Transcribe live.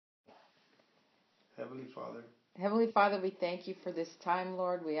Heavenly Father. Heavenly Father, we thank you for this time,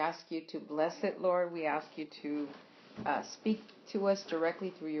 Lord. We ask you to bless it, Lord. We ask you to speak to us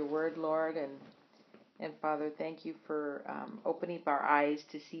directly through your word, Lord. And Father, thank you for opening up our eyes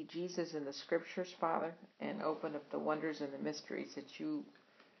to see Jesus in the scriptures, Father, and open up the wonders and the mysteries that you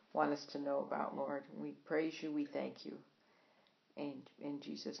want us to know about, Lord. We praise you. We thank you. And in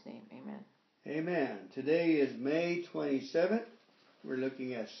Jesus' name, amen. Amen. Today is May 27th. We're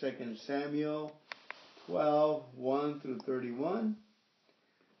looking at 2 Samuel 12, 1 through 31.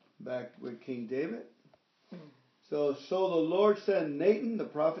 Back with King David. So the Lord sent Nathan the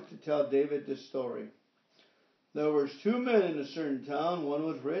prophet to tell David this story. There was two men in a certain town. One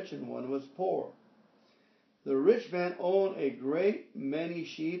was rich and one was poor. The rich man owned a great many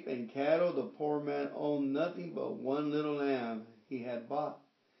sheep and cattle. The poor man owned nothing but one little lamb he had bought.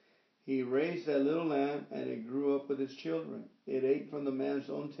 He raised that little lamb, and it grew up with his children. It ate from the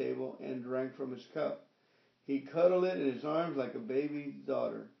man's own table and drank from his cup. He cuddled it in his arms like a baby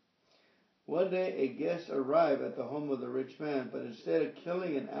daughter. One day a guest arrived at the home of the rich man, but instead of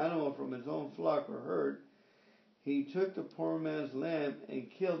killing an animal from his own flock or herd, he took the poor man's lamb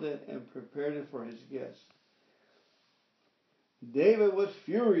and killed it and prepared it for his guest. David was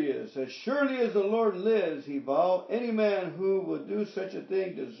furious. As surely as the Lord lives, he vowed, any man who would do such a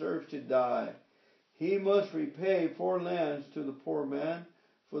thing deserves to die. He must repay 4 lambs to the poor man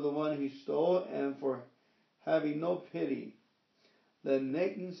for the one he stole and for having no pity. Then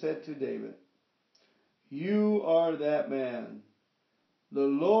Nathan said to David, you are that man. The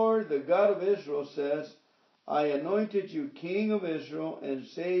Lord, the God of Israel, says, I anointed you king of Israel and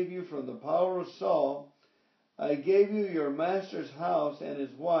saved you from the power of Saul. I gave you your master's house and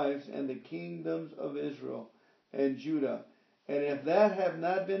his wives and the kingdoms of Israel and Judah. And if that had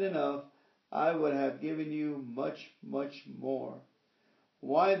not been enough, I would have given you much, much more.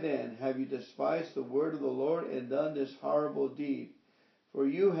 Why then have you despised the word of the Lord and done this horrible deed? For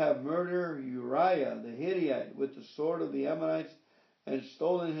you have murdered Uriah the Hittite with the sword of the Ammonites and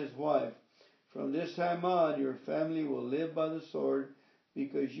stolen his wife. From this time on, your family will live by the sword,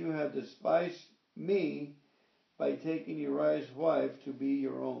 because you have despised me by taking Uriah's wife to be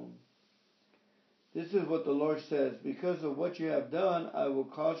your own. This is what the Lord says, because of what you have done, I will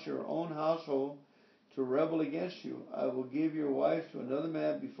cause your own household to rebel against you. I will give your wife to another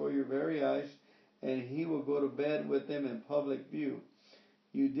man before your very eyes, and he will go to bed with them in public view.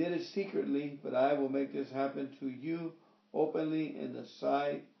 You did it secretly, but I will make this happen to you openly in the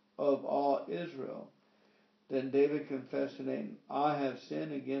sight of all Israel. Then David confessed to Nathan, I have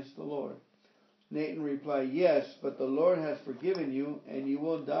sinned against the Lord. Nathan replied, yes, but the Lord has forgiven you, and you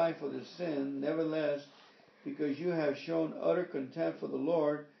will die for the sin. Nevertheless, because you have shown utter contempt for the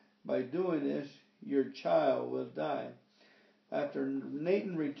Lord, by doing this, your child will die. After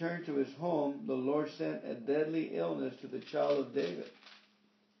Nathan returned to his home, the Lord sent a deadly illness to the child of David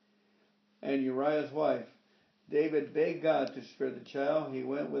and Uriah's wife. David begged God to spare the child. He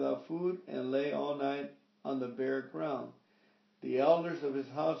went without food and lay all night on the bare ground. The elders of his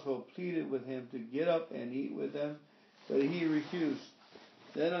household pleaded with him to get up and eat with them, but he refused.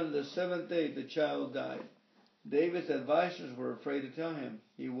 Then on the 7th day the child died. David's advisors were afraid to tell him.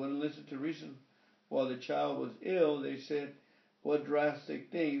 He wouldn't listen to reason. While the child was ill, they said, what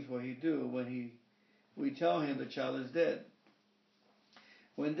drastic things will he do when we tell him the child is dead?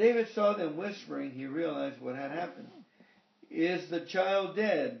 When David saw them whispering, he realized what had happened. Is the child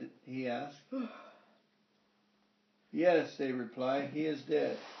dead? He asked. Yes, they replied, he is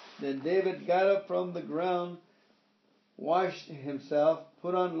dead. Then David got up from the ground, washed himself,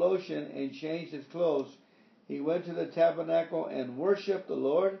 put on lotion, and changed his clothes. He went to the tabernacle and worshipped the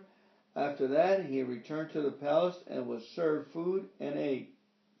Lord. After that, he returned to the palace and was served food and ate.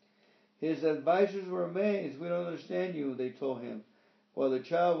 His advisors were amazed. We don't understand you, they told him. While the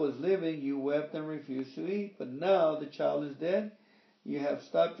child was living, you wept and refused to eat. But now the child is dead. You have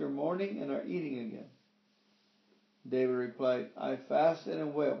stopped your mourning and are eating again. David replied, I fasted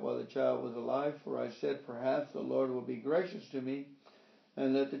and wept while the child was alive, for I said, perhaps the Lord will be gracious to me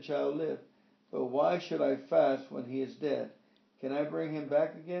and let the child live. But why should I fast when he is dead? Can I bring him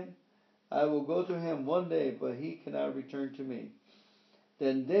back again? I will go to him one day, but he cannot return to me.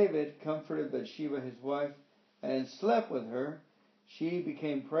 Then David comforted Bathsheba his wife and slept with her. She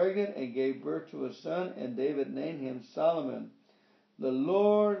became pregnant and gave birth to a son, and David named him Solomon. The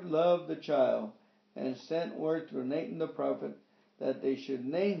Lord loved the child and sent word through Nathan the prophet that they should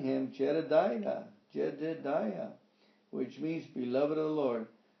name him Jedediah, which means beloved of the Lord,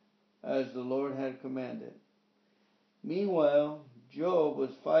 as the Lord had commanded. Meanwhile, Job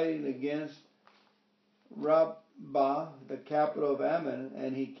was fighting against Rabbah, the capital of Ammon,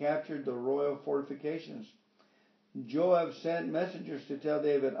 and he captured the royal fortifications. Joab sent messengers to tell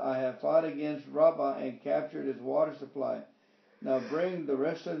David, I have fought against Rabbah and captured its water supply. Now bring the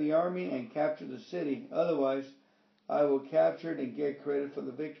rest of the army and capture the city. Otherwise, I will capture it and get credit for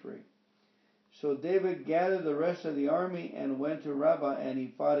the victory. So David gathered the rest of the army and went to Rabbah, and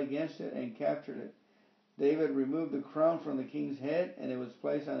he fought against it and captured it. David removed the crown from the king's head, and it was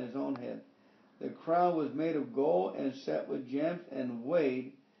placed on his own head. The crown was made of gold and set with gems and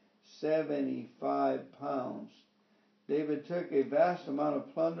weighed 75 pounds. David took a vast amount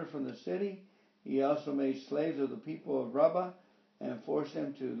of plunder from the city. He also made slaves of the people of Rabbah and forced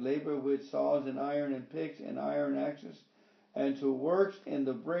them to labor with saws and iron and picks and iron axes and to work in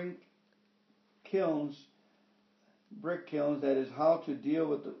the brick kilns, that is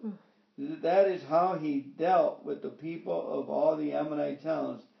how he dealt with the people of all the Ammonite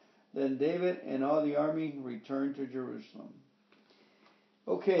towns. Then David and all the army returned to Jerusalem.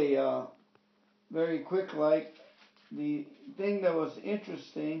 Okay, very quick, the thing that was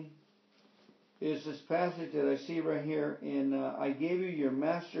interesting is this passage that I see right here in, I gave you your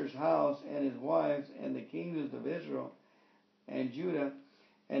master's house and his wives and the kingdoms of Israel and Judah,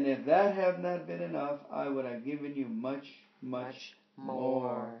 and if that had not been enough, I would have given you much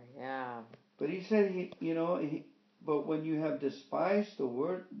more. Yeah. But he said, but when you have despised the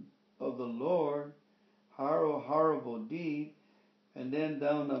word of the Lord, horrible deed, and then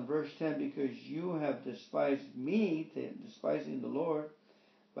down on verse 10, because you have despised me, despising the Lord,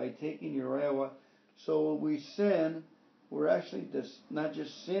 by taking Uriah wife. So when we sin, we're actually not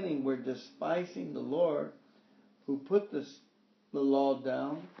just sinning, we're despising the Lord who put the law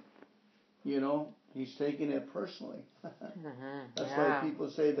down. He's taking it personally. That's why people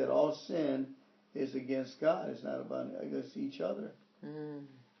say that all sin is against God. It's not against each other. Mm.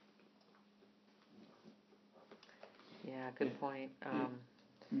 Yeah, good point.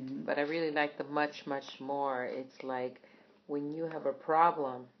 But I really like the much more. It's like when you have a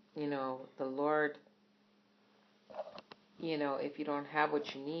problem, the Lord, if you don't have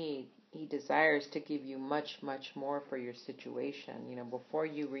what you need, He desires to give you much more for your situation. Before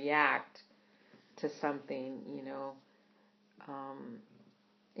you react to something,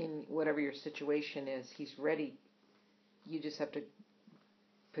 in whatever your situation is, He's ready. You just have to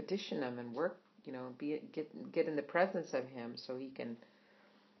petition Him and work, get in the presence of Him so He can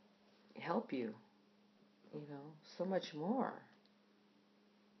help you. So much more.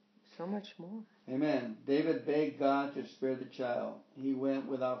 So much more. Amen. David begged God to spare the child. He went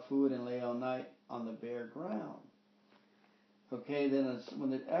without food and lay all night on the bare ground. Okay, then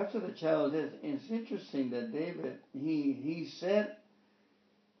after the child is, it's interesting that David, he said,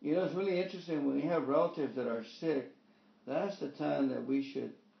 it's really interesting when we have relatives that are sick, that's the time that we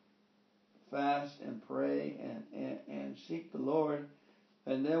should fast and pray and seek the Lord.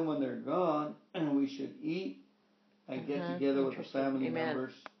 And then when they're gone, we should eat and get together with the family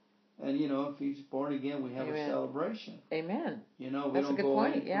members. And, if he's born again, we have a celebration. Amen. We don't go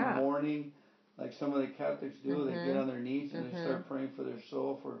in for mourning like some of the Catholics do. They get on their knees and they start praying for their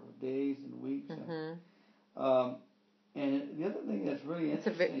soul for days and weeks. And the other thing that's really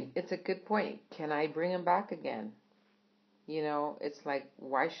interesting. It's a good point. Can I bring him back again? It's like,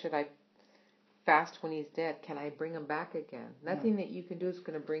 why should I fast when he's dead? Can I bring him back again? Nothing that you can do is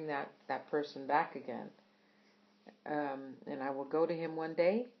going to bring that person back again. And I will go to him one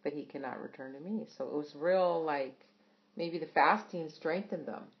day, but he cannot return to me. So it was real, maybe the fasting strengthened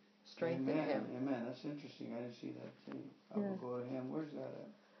him. Amen. That's interesting. I didn't see that thing. I will go to him. Where's that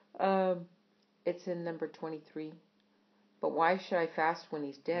at? It's in number 23. But why should I fast when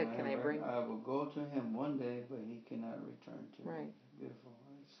he's dead? Can I bring? I will go to him one day, but he cannot return to me. Right. Beautiful.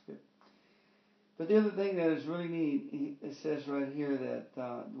 That's good. But the other thing that is really neat, it says right here that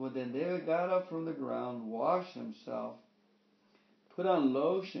then David got up from the ground, washed himself, put on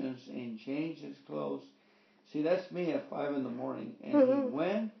lotions, and changed his clothes. See, that's me at 5 a.m, and he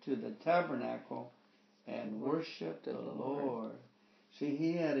went to the tabernacle and worshiped the Lord. See,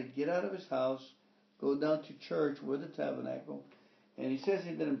 he had to get out of his house, go down to church with the tabernacle, and he says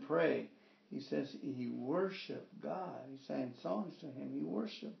he didn't pray. He says he worshiped God. He sang songs to him. He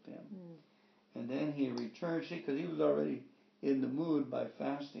worshiped him. And then he returned, because he was already in the mood by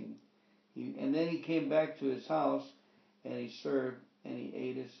fasting. And then he came back to his house, and he served, and he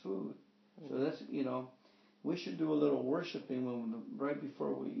ate his food. So that's, we should do a little worshiping right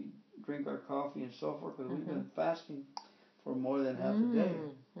before we drink our coffee and so forth, because we've been fasting for more than half a day.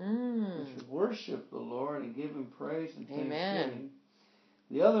 We should worship the Lord and give Him praise and thanksgiving.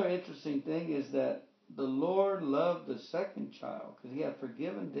 The other interesting thing is that the Lord loved the second child, because He had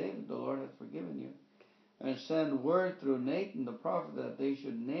forgiven David. The Lord had forgiven you. and send word through Nathan the prophet that they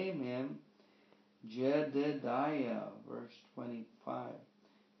should name him Jedediah, verse 25,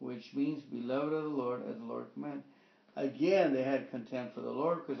 which means beloved of the Lord, as the Lord commanded. Again, they had contempt for the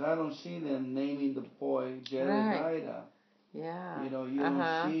Lord, because I don't see them naming the boy Jedediah. Right. Yeah. You know, you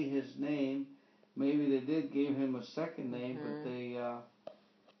don't see his name. Maybe they did give him a second name, but they,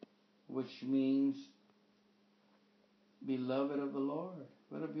 which means beloved of the Lord.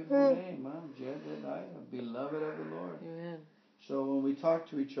 What a beautiful name, huh? Jedediah, beloved of the Lord. Amen. So when we talk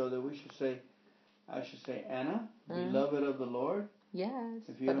to each other, we should say, I should say, Anna, beloved of the Lord. Yes.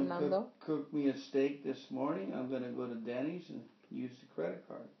 If you don't cook me a steak this morning, I'm going to go to Denny's and use the credit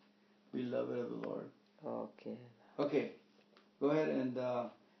card. Beloved of the Lord. Okay. Okay. Go ahead, and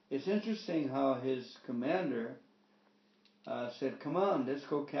it's interesting how his commander said, "Come on, let's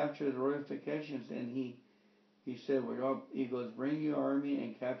go capture the fortifications." And he said, he goes, "Bring your army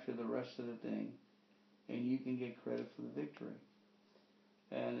and capture the rest of the thing, and you can get credit for the victory."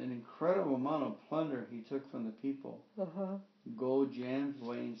 And an incredible amount of plunder he took from the people. Gold gems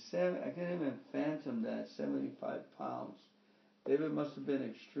weighing I can't even fathom that, 75 pounds. David must have been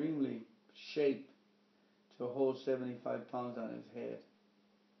extremely shaped to hold 75 pounds on his head.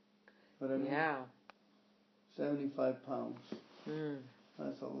 You know what I mean? Yeah. 75 pounds.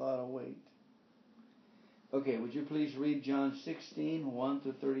 That's a lot of weight. Okay, would you please read John 16, 1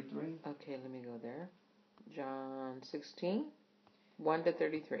 to 33? Okay, let me go there. John 16, 1 to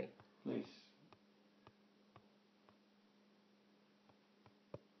 33. Please.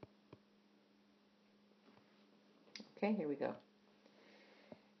 Okay, here we go.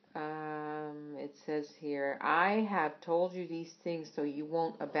 It says here, I have told you these things so you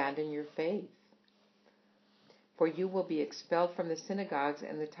won't abandon your faith. For you will be expelled from the synagogues,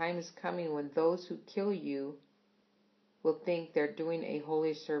 and the time is coming when those who kill you will think they're doing a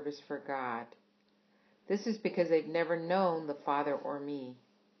holy service for God. This is because they've never known the Father or me.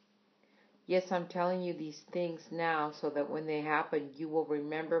 Yes, I'm telling you these things now so that when they happen, you will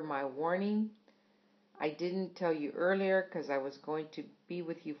remember my warning. I didn't tell you earlier because I was going to be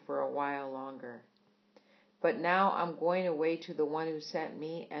with you for a while longer. But now I'm going away to the one who sent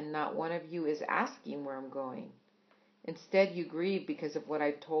me, and not one of you is asking where I'm going. Instead, you grieve because of what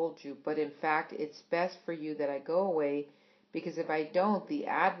I've told you, but in fact, it's best for you that I go away, because if I don't, the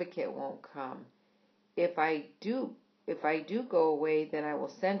advocate won't come. If I do go away, then I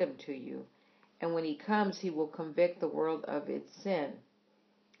will send him to you. And when he comes, he will convict the world of its sin,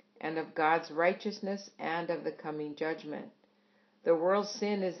 and of God's righteousness, and of the coming judgment. The world's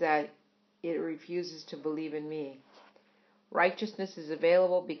sin is that it refuses to believe in me. Righteousness is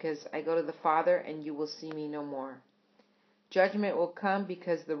available because I go to the Father, and you will see me no more. Judgment will come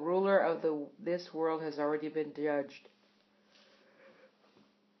because the ruler of this world has already been judged.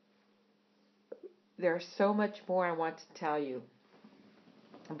 There's so much more I want to tell you,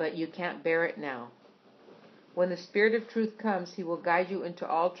 but you can't bear it now. When the Spirit of truth comes, he will guide you into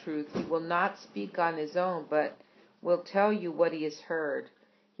all truth. He will not speak on his own, but will tell you what he has heard.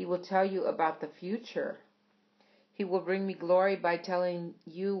 He will tell you about the future. He will bring me glory by telling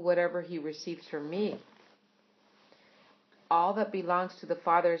you whatever he receives from me. All that belongs to the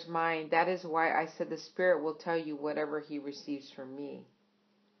Father is mine. That is why I said the Spirit will tell you whatever he receives from me.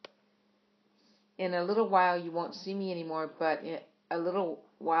 In a little while you won't see me anymore, but in a little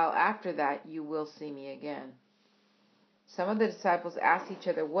while after that you will see me again. Some of the disciples asked each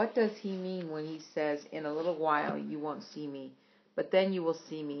other, what does he mean when he says, in a little while you won't see me, but then you will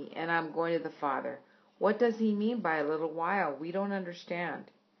see me, and I'm going to the Father? What does he mean by a little while? We don't understand.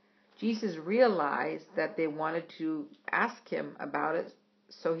 Jesus realized that they wanted to ask him about it,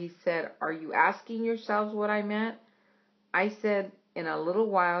 so he said, are you asking yourselves what I meant? I said, in a little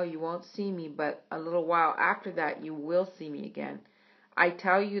while you won't see me, but a little while after that you will see me again. I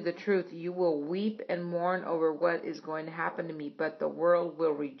tell you the truth, you will weep and mourn over what is going to happen to me, but the world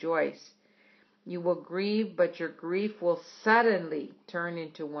will rejoice. You will grieve, but your grief will suddenly turn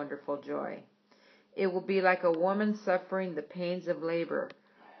into wonderful joy. It will be like a woman suffering the pains of labor.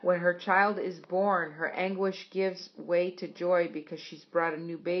 When her child is born, her anguish gives way to joy because she's brought a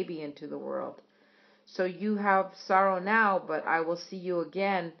new baby into the world. So you have sorrow now, but I will see you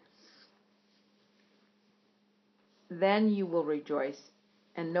again. Then you will rejoice,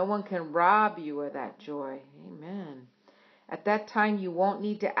 and no one can rob you of that joy. Amen. At that time, you won't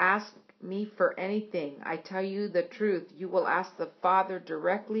need to ask me for anything. I tell you the truth. You will ask the Father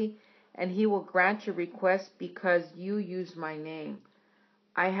directly, and he will grant your request because you use my name.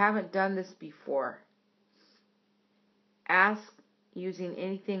 I haven't done this before. Ask using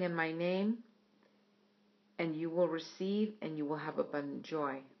anything in my name, and you will receive, and you will have abundant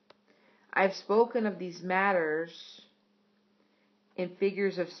joy. I've spoken of these matters in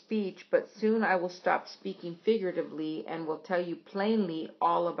figures of speech, but soon I will stop speaking figuratively and will tell you plainly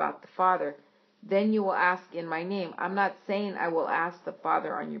all about the Father. Then you will ask in my name. I'm not saying I will ask the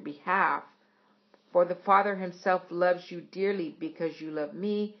Father on your behalf, for the Father himself loves you dearly because you love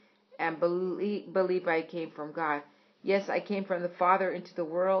me and believe I came from God. Yes, I came from the Father into the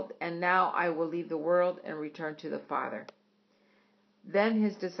world, and now I will leave the world and return to the Father. Then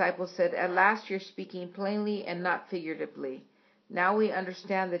his disciples said, At last you're speaking plainly and not figuratively. Now we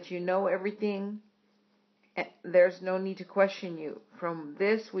understand that you know everything. There's no need to question you. From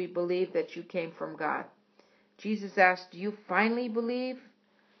this we believe that you came from God. Jesus asked, Do you finally believe?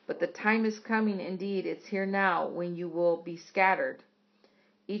 But the time is coming, indeed, it's here now, when you will be scattered,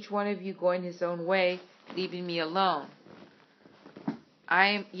 each one of you going his own way, leaving me alone.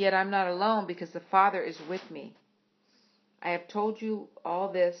 Yet I'm not alone, because the Father is with me. I have told you all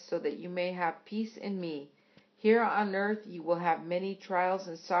this so that you may have peace in me. Here on earth you will have many trials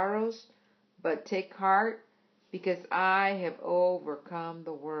and sorrows, but take heart, because I have overcome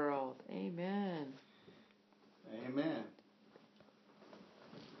the world. Amen. Amen.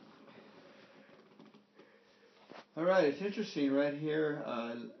 All right, it's interesting right here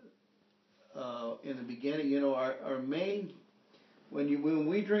in the beginning. Our main when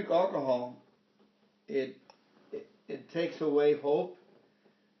we drink alcohol, it takes away hope,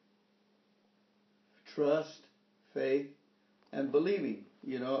 trust, faith, and believing.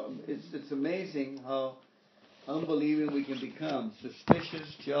 It's amazing how unbelieving we can become,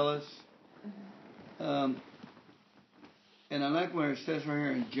 suspicious, jealous. And I like where it says right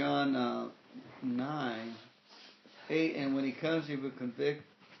here in John 9:8, and when he comes, he will convict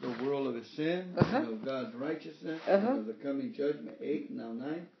the world of his sin, and of God's righteousness, and of the coming judgment. 8, now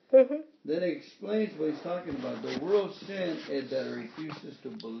 9. Then it explains what he's talking about. The world's sin is that it refuses to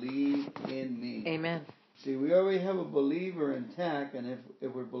believe in me. Amen. See, we already have a believer intact, and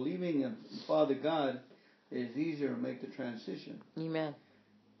if we're believing in Father God, it's easier to make the transition. Amen.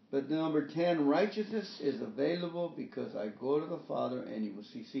 But number 10, righteousness is available because I go to the Father and you will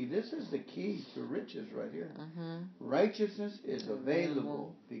see. See, this is the key to riches right here. Righteousness is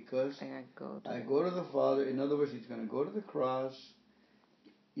available because I go to the Father. In other words, he's going to go to the cross.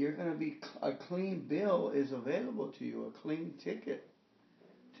 You're going to be, a clean bill is available to you, a clean ticket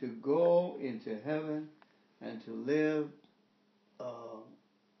to go into heaven and to live,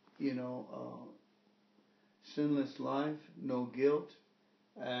 sinless life, no guilt,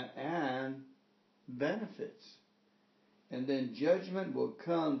 and benefits. And then judgment will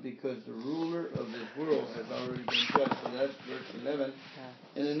come because the ruler of this world has already been judged. So that's verse 11.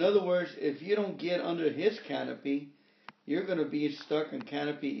 And in other words, if you don't get under his canopy, you're going to be stuck in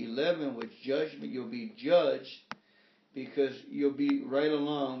canopy 11 with judgment. You'll be judged because you'll be right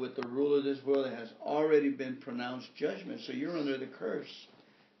along with the ruler of this world that has already been pronounced judgment. So you're under the curse.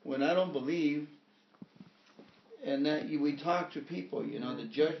 When I don't believe, and that we talk to people, the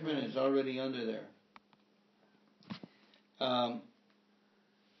judgment is already under there.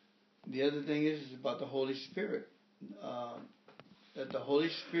 The other thing is about the Holy Spirit. That the Holy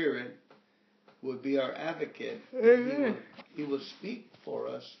Spirit would be our advocate. He will speak for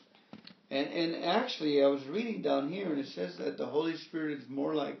us. And actually, I was reading down here, and it says that the Holy Spirit is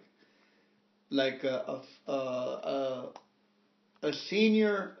more like a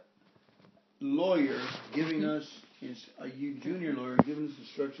senior lawyer giving us, a junior lawyer giving us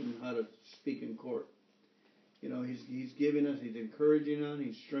instruction on how to speak in court. He's giving us, he's encouraging us,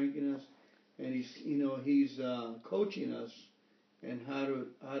 he's strengthening us, and he's coaching us and how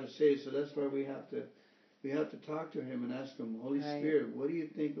to say it. So that's why we have to talk to him and ask him, Holy Spirit, what do you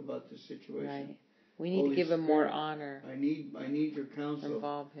think about this situation? Right. We need to give him more honor. I need your counsel.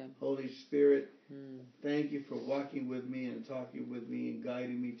 Involve him. Holy Spirit, thank you for walking with me and talking with me and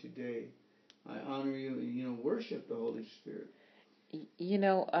guiding me today. I honor you and, worship the Holy Spirit.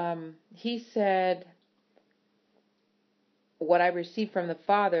 He said, what I received from the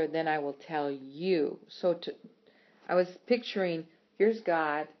Father, then I will tell you. So I was picturing, here's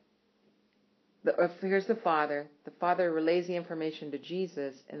God, here's the Father. The Father relays the information to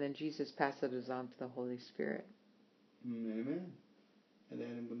Jesus, and then Jesus passes it on to the Holy Spirit. Amen. And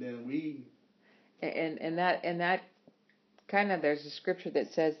then we... And that kind of, there's a scripture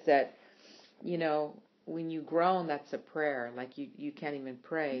that says that, when you groan, that's a prayer. Like you can't even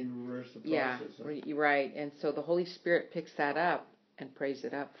pray. You reverse the process. Yeah, right. And so the Holy Spirit picks that up and prays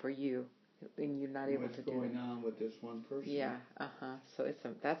it up for you, and you're not able to do it. What's going on with this one person? Yeah. So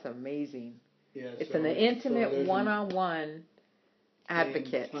that's amazing. Yeah. It's an intimate one-on-one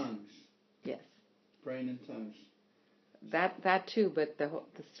advocate. Praying in tongues. Yes. Praying in tongues. that too, but the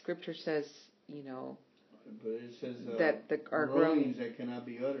scripture says, But it says that our groanings that cannot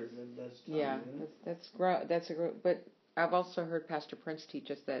be uttered. That's tongue, yeah, that's but I've also heard Pastor Prince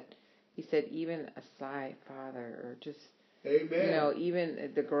teach us that he said even a sigh, Father, or just Amen.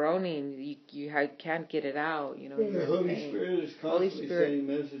 Even the groaning, you can't get it out. The Holy Spirit is constantly sending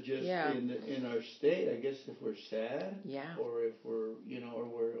messages yeah. in our state. I guess if we're sad, yeah, or if we're or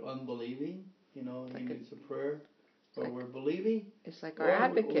we're unbelieving, He needs a prayer. Or we're believing. It's like our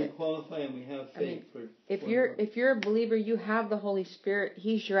advocate. We qualify and we have faith. If you're a believer, you have the Holy Spirit.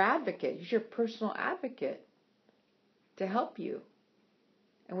 He's your advocate. He's your personal advocate to help you.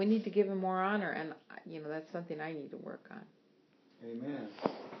 And we need to give Him more honor. And that's something I need to work on.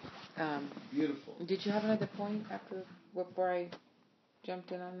 Amen. Beautiful. Did you have another point before I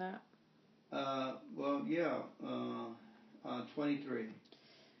jumped in on that? Well, yeah. 23.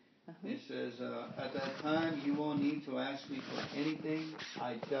 It says, at that time you won't need to ask me for anything.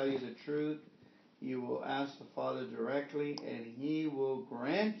 I tell you the truth. You will ask the Father directly, and He will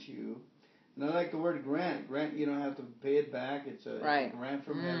grant you. And I like the word grant. Grant, you don't have to pay it back. It's a grant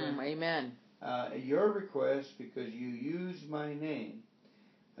from heaven. Amen. Your request, because you use my name.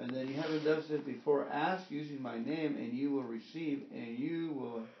 And then you haven't done this before. Ask using my name, and you will receive, and you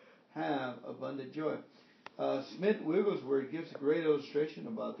will have abundant joy. Smith Wigglesworth gives a great illustration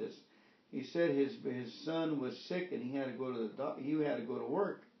about this. He said his son was sick and he had to go to he had to go to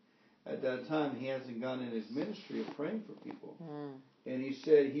work. At that time, he hasn't gone in his ministry of praying for people. And he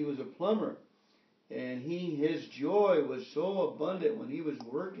said he was a plumber, and his joy was so abundant when he was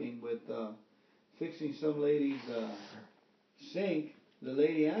working with fixing some lady's sink. The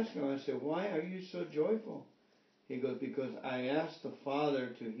lady asked him, I said, "Why are you so joyful?" He goes, "Because I asked the Father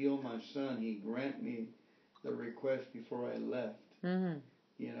to heal my son. He granted me the request before I left." And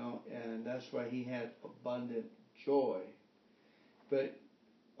that's why he had abundant joy. But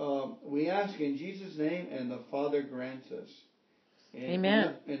we ask in Jesus' name, and the Father grants us. And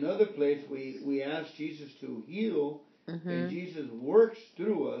Amen. In another place, we ask Jesus to heal, and Jesus works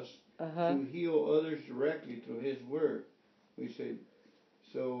through us to heal others directly through His Word. We say,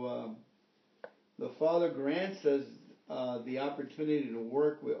 so the Father grants us the opportunity to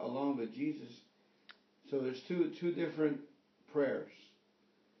work along with Jesus. So there's two different prayers.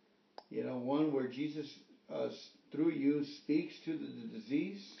 One where Jesus, through you, speaks to the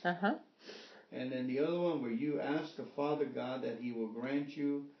disease. And then the other one where you ask the Father God that He will grant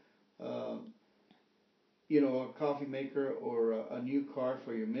you, a coffee maker or a new car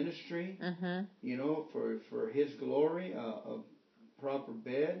for your ministry. For His glory, a proper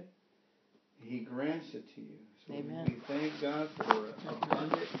bed. He grants it to you. So we thank God for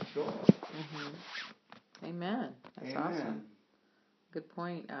abundant joy. Amen. That's awesome. Good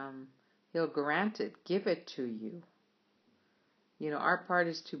point. He'll grant it, give it to you. Our part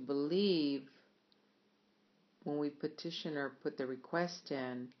is to believe when we petition or put the request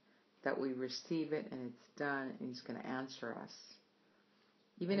in that we receive it and it's done and He's going to answer us.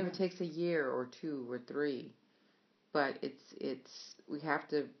 Even if it takes a year or 2 or 3. But we have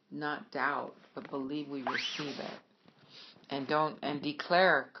to not doubt, but believe we receive it. And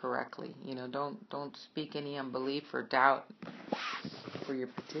declare correctly. Don't speak any unbelief or doubt for your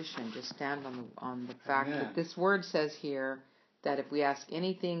petition. Just stand on the fact that this word says here that if we ask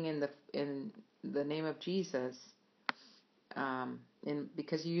anything in the name of Jesus,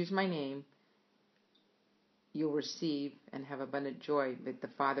 because you use my name, you'll receive and have abundant joy. But the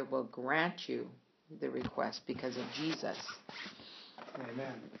Father will grant you the request because of Jesus.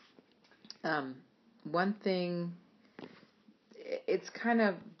 Amen. One thing. It's kind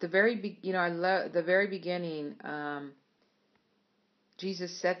of the very, I love the very beginning.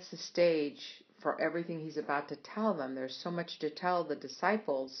 Jesus sets the stage for everything He's about to tell them. There's so much to tell the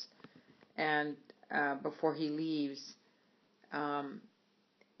disciples, and before He leaves,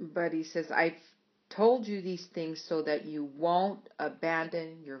 but He says, "I've told you these things so that you won't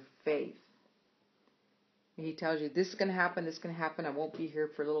abandon your faith." And He tells you, "This is going to happen. This is going to happen. I won't be here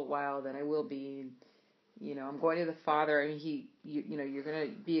for a little while. Then I will be." I'm going to the Father, and you're going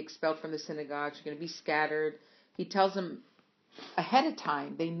to be expelled from the synagogues. You're going to be scattered. He tells them ahead of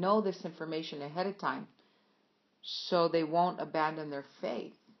time. They know this information ahead of time, so they won't abandon their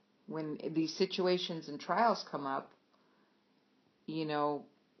faith. When these situations and trials come up, He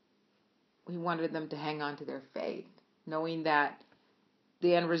wanted them to hang on to their faith, knowing that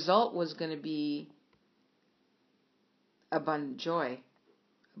the end result was going to be abundant joy.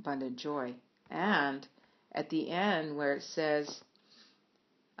 And at the end where it says,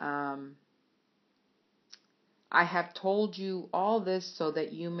 I have told you all this so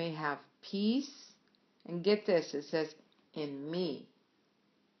that you may have peace. And get this, it says, in me.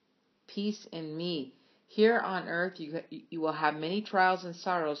 Peace in me. Here on earth you will have many trials and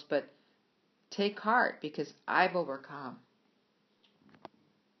sorrows, but take heart because I've overcome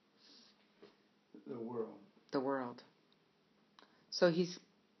the world. So he's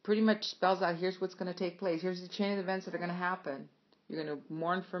pretty much spells out, here's what's going to take place. Here's the chain of events that are going to happen. You're going to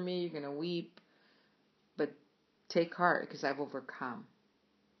mourn for me. You're going to weep. But take heart because I've overcome.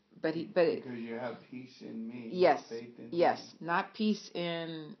 Because you have peace in me. Yes. Faith in yes. me. Not peace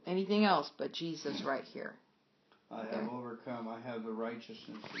in anything else, but Jesus right here. I have overcome. I have the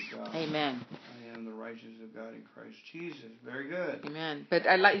righteousness of God. Amen. I am the righteousness of God in Christ Jesus. Very good. Amen. But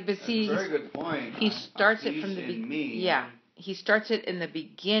I like. But see, very good point. He starts it from the beginning. Yeah. He starts it in the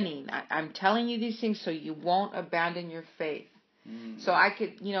beginning. I'm telling you these things so you won't abandon your faith. So I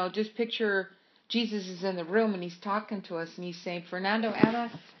could, just picture Jesus is in the room and he's talking to us and he's saying, Fernando,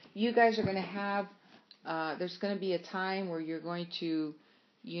 Anna, you guys are going to have, there's going to be a time where you're going to,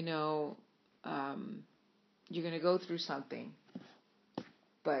 you're going to go through something.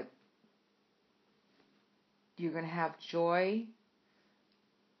 But you're going to have joy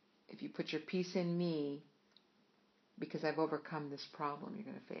if you put your peace in me because I've overcome this problem you're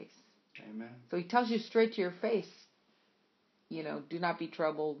going to face. Amen. So he tells you straight to your face, do not be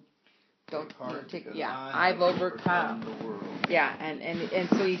troubled. Don't I've overcome the world. Yeah, and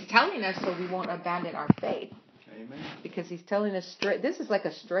so he's telling us so we won't abandon our faith. Amen. Because he's telling us straight. This is like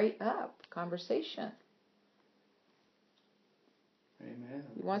a straight up conversation. Amen.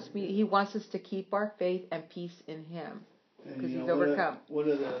 He wants us to keep our faith and peace in him because he's overcome. One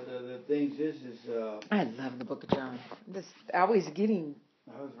of the things is I love the Book of John. I was getting.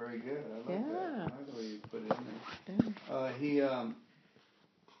 That was very good. I like that. I like the way you put it in there. Yeah.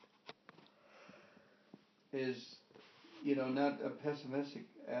 He is, not a pessimistic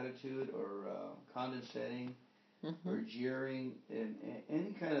attitude or condescending or jeering and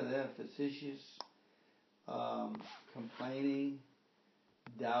any kind of that, facetious, complaining,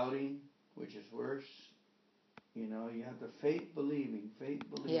 doubting, which is worse. You have the faith believing.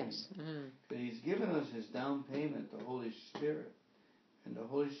 Yes. But he's given us his down payment, the Holy Spirit. And the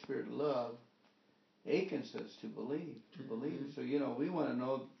Holy Spirit love akens us to believe. So, we want to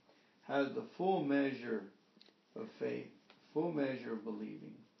know, have the full measure of faith, full measure of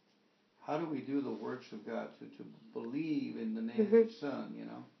believing. How do we do the works of God to believe in the name of His Son,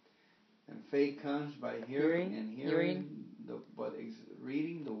 And faith comes by hearing and hearing.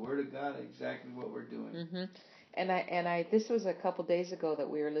 Reading the Word of God, exactly what we're doing. Mm-hmm. And I this was a couple days ago that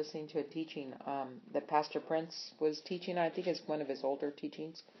we were listening to a teaching that Pastor Prince was teaching. I think it's one of his older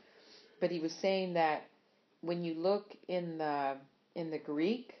teachings, but he was saying that when you look in the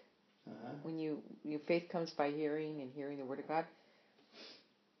Greek, when your faith comes by hearing and hearing the Word of God,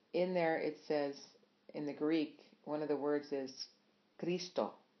 in there it says in the Greek one of the words is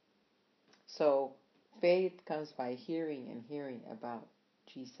Christo. So faith comes by hearing and hearing about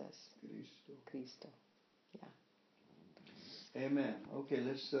Jesus. Cristo. Yeah. Amen. Okay,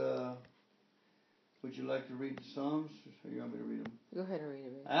 let's. Would you like to read the Psalms, or you want me to read them? Go ahead and read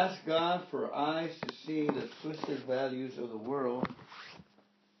it. Ask God for eyes to see the twisted values of the world,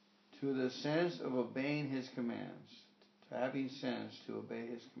 to the sense of obeying His commands, to having sense to obey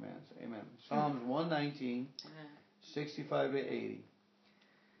His commands. Amen. Psalms 119, 65 to 80.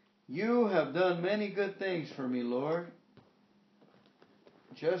 You have done many good things for me, Lord,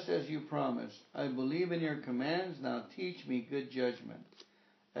 just as you promised. I believe in your commands. Now teach me good judgment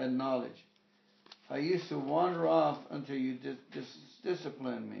and knowledge. I used to wander off until you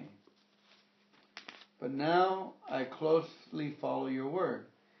disciplined me. But now I closely follow your word.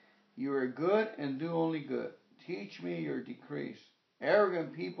 You are good and do only good. Teach me your decrees.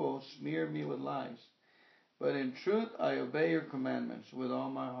 Arrogant people smear me with lies, but in truth I obey your commandments with all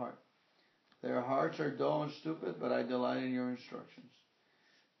my heart. Their hearts are dull and stupid, but I delight in your instructions.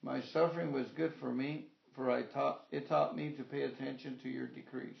 My suffering was good for me, for it taught me to pay attention to your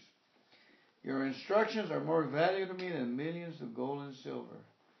decrees. Your instructions are more valuable to me than millions of gold and silver.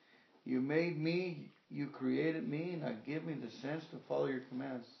 You made me, you created me, now give me the sense to follow your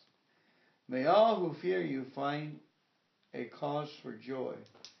commands. May all who fear you find a cause for joy.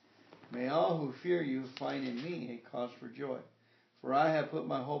 May all who fear you find in me a cause for joy. For I have put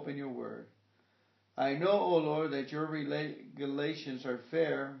my hope in your word. I know, O Lord, that your regulations are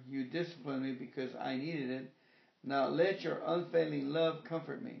fair. You discipline me because I needed it. Now let your unfailing love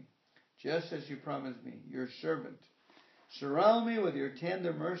comfort me, just as you promised me, your servant. Surround me with your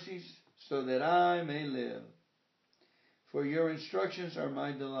tender mercies so that I may live. For your instructions are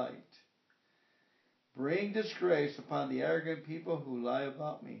my delight. Bring disgrace upon the arrogant people who lie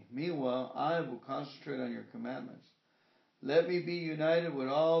about me. Meanwhile, I will concentrate on your commandments. Let me be united with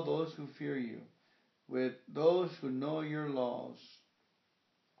all those who fear you, with those who know your laws.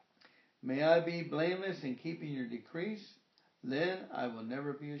 May I be blameless in keeping your decrees. Then I will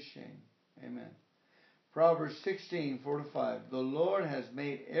never be ashamed. Amen. Proverbs 16:4-5. The Lord has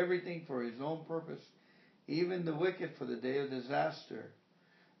made everything for his own purpose, even the wicked for the day of disaster.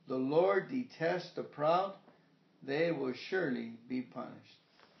 The Lord detests the proud. They will surely be punished.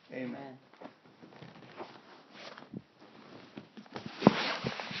 Amen.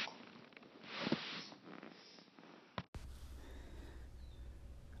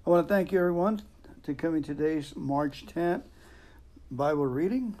 I want to thank you, everyone, to coming today's March 10th Bible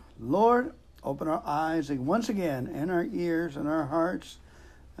reading. Lord, open our eyes once again and our ears and our hearts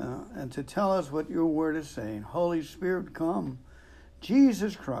and to tell us what your word is saying. Holy Spirit, come.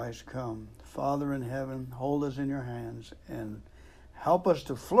 Jesus Christ, come. Father in heaven, hold us in your hands and help us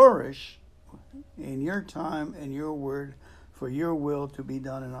to flourish in your time and your word for your will to be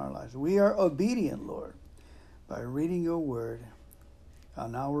done in our lives. We are obedient, Lord, by reading your word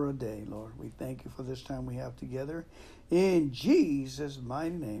an hour a day, Lord. We thank you for this time we have together. In Jesus'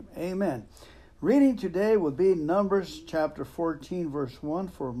 mighty name, amen. Reading today will be Numbers chapter 14, verse 1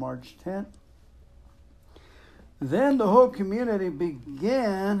 for March 10th. Then the whole community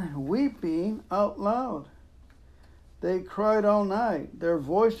began weeping out loud. They cried all night. Their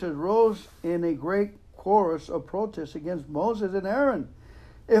voices rose in a great chorus of protest against Moses and Aaron.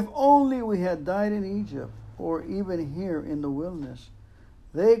 If only we had died in Egypt, or even here in the wilderness.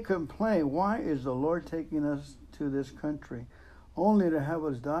 They complained, why is the Lord taking us to this country, only to have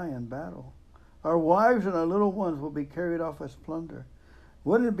us die in battle? Our wives and our little ones will be carried off as plunder.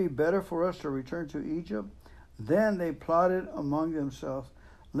 Wouldn't it be better for us to return to Egypt? Then they plotted among themselves,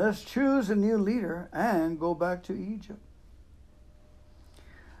 let's choose a new leader and go back to Egypt.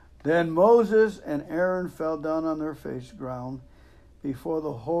 Then Moses and Aaron fell down on their face ground before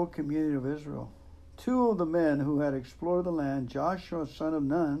the whole community of Israel. Two of the men who had explored the land, Joshua son of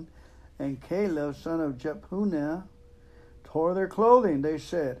Nun and Caleb son of Jephunneh, tore their clothing. They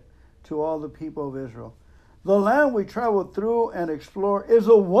said to all the people of Israel, the land we traveled through and explored is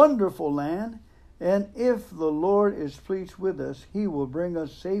a wonderful land, and if the Lord is pleased with us, he will bring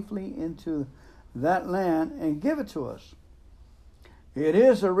us safely into that land and give it to us. It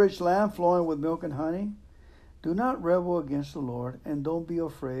is a rich land flowing with milk and honey. Do not rebel against the Lord, and don't be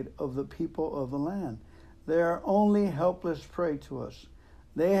afraid of the people of the land. They are only helpless prey to us.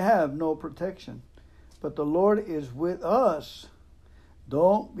 They have no protection. But the Lord is with us.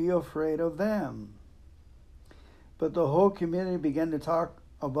 Don't be afraid of them. But the whole community began to talk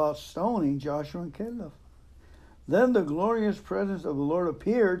about stoning Joshua and Caleb. Then the glorious presence of the Lord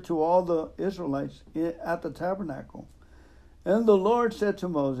appeared to all the Israelites at the tabernacle. And the Lord said to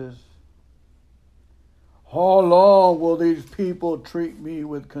Moses, how long will these people treat me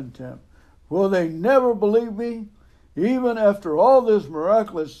with contempt? Will they never believe me, even after all these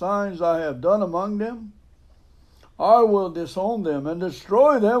miraculous signs I have done among them? I will disown them and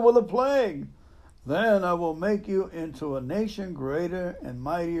destroy them with a plague. Then I will make you into a nation greater and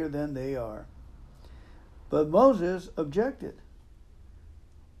mightier than they are. But Moses objected.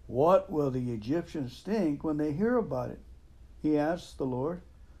 What will the Egyptians think when they hear about it? He asked the Lord.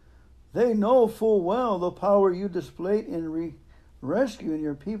 They know full well the power you displayed in rescuing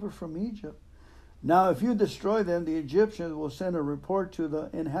your people from Egypt. Now, if you destroy them, the Egyptians will send a report to the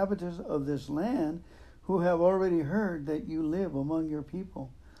inhabitants of this land who have already heard that you live among your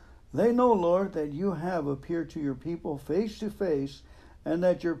people. They know, Lord, that you have appeared to your people face to face, and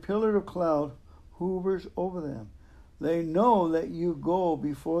that your pillar of cloud hovers over them. They know that you go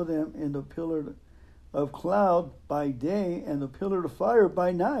before them in the pillar of cloud by day and the pillar of fire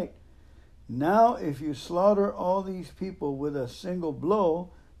by night. Now, if you slaughter all these people with a single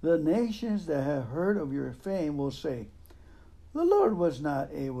blow, the nations that have heard of your fame will say, the Lord was not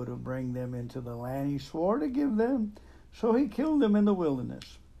able to bring them into the land he swore to give them, so he killed them in the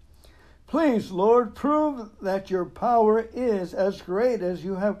wilderness. Please, Lord, prove that your power is as great as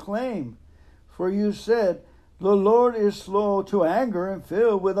you have claimed. For you said, the Lord is slow to anger and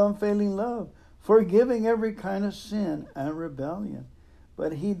filled with unfailing love, forgiving every kind of sin and rebellion.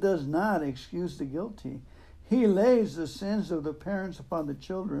 But he does not excuse the guilty. He lays the sins of the parents upon the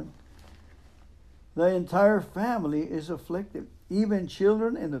children. The entire family is afflicted, even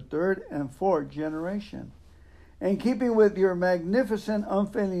children in the third and fourth generation. In keeping with your magnificent,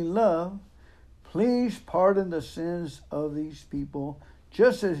 unfailing love, please pardon the sins of these people,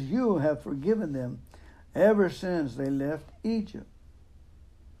 just as you have forgiven them ever since they left Egypt.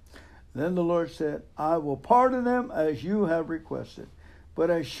 Then the Lord said, I will pardon them as you have requested. But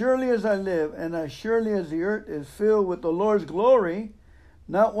as surely as I live, and as surely as the earth is filled with the Lord's glory,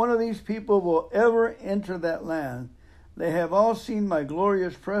 not one of these people will ever enter that land. They have all seen my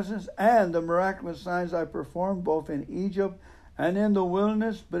glorious presence and the miraculous signs I performed both in Egypt and in the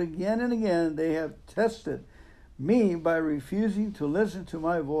wilderness. But again and again they have tested me by refusing to listen to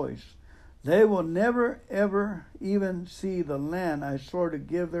my voice. They will never ever even see the land I swore to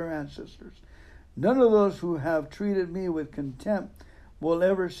give their ancestors. None of those who have treated me with contempt will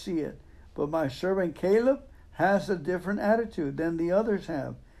ever see it. But my servant Caleb has a different attitude than the others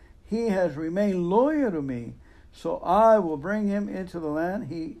have. He has remained loyal to me, so I will bring him into the land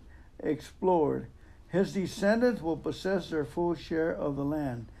he explored. His descendants will possess their full share of the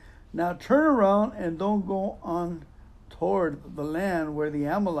land. Now turn around and don't go on toward the land where the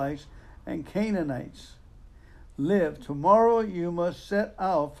Amalekites and Canaanites live. Tomorrow you must set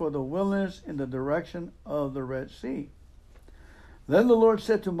out for the wilderness in the direction of the Red Sea. Then the Lord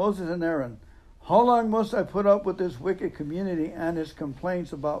said to Moses and Aaron, how long must I put up with this wicked community and its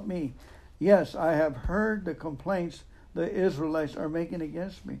complaints about me? Yes, I have heard the complaints the Israelites are making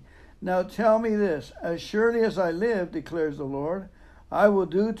against me. Now tell me this, as surely as I live, declares the Lord, I will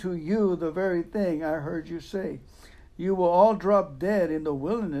do to you the very thing I heard you say. You will all drop dead in the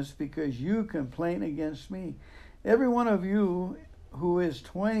wilderness because you complain against me. Every one of you who is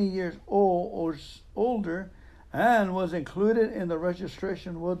 20 years old or older and was included in the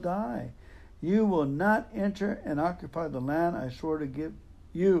registration will die. You will not enter and occupy the land I swore to give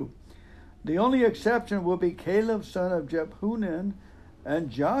you. The only exception will be Caleb, son of Jephunneh,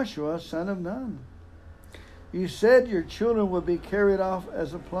 and Joshua, son of Nun. You said your children will be carried off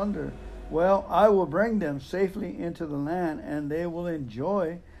as a plunder. Well, I will bring them safely into the land, and they will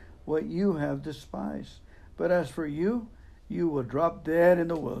enjoy what you have despised. But as for you, you will drop dead in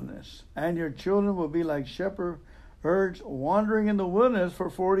the wilderness, and your children will be like shepherds wandering in the wilderness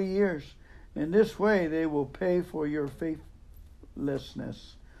for 40 years. In this way they will pay for your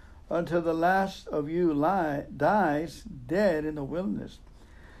faithlessness, until the last of you dies dead in the wilderness.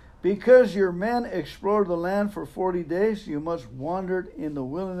 Because your men explored the land for 40 days, you must wander in the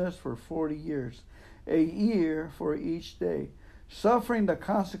wilderness for 40 years, a year for each day, suffering the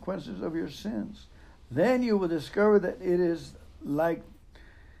consequences of your sins. Then you will discover that it is like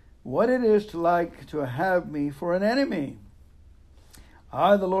what it is to have me for an enemy.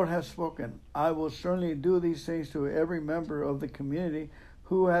 I, the Lord, have spoken. I will certainly do these things to every member of the community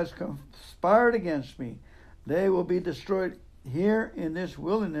who has conspired against me. They will be destroyed here in this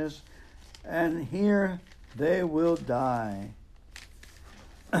wilderness, and here they will die.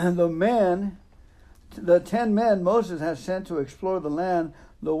 The 10 men Moses has sent to explore the land,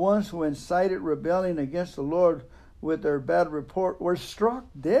 the ones who incited rebellion against the Lord with their bad report, were struck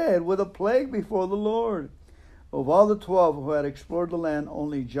dead with a plague before the Lord. Of all the 12 who had explored the land,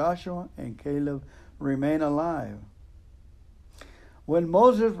 only Joshua and Caleb remain alive. When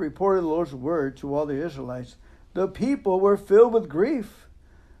Moses reported the Lord's word to all the Israelites, the people were filled with grief.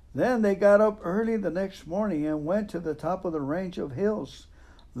 Then they got up early the next morning and went to the top of the range of hills.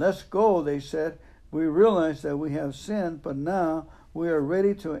 Let's go, they said. We realize that we have sinned, but now we are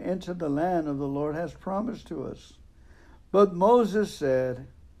ready to enter the land the Lord has promised to us. But Moses said,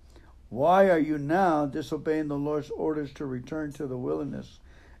 why are you now disobeying the Lord's orders to return to the wilderness?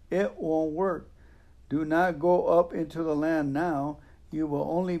 It won't work. Do not go up into the land now. You will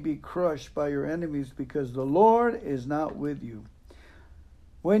only be crushed by your enemies because the Lord is not with you.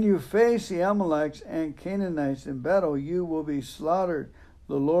 When you face the Amalekites and Canaanites in battle, you will be slaughtered.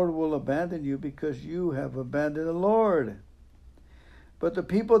 The Lord will abandon you because you have abandoned the Lord. But the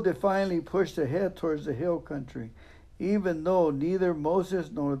people defiantly pushed ahead towards the hill country, even though neither Moses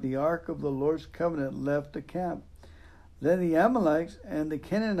nor the ark of the Lord's covenant left the camp. Then the Amalekites and the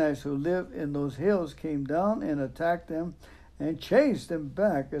Canaanites who lived in those hills came down and attacked them and chased them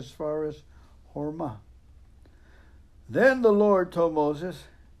back as far as Hormah. Then the Lord told Moses,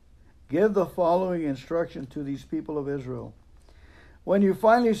 give the following instruction to these people of Israel. When you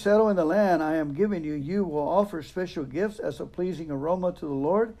finally settle in the land I am giving you, you will offer special gifts as a pleasing aroma to the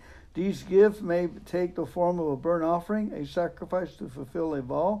Lord. These gifts may take the form of a burnt offering, a sacrifice to fulfill a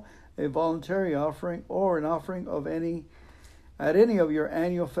vow, a voluntary offering, or an offering at any of your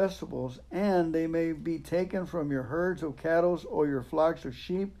annual festivals, and they may be taken from your herds of cattle or your flocks of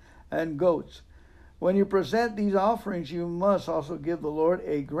sheep and goats. When you present these offerings, you must also give the Lord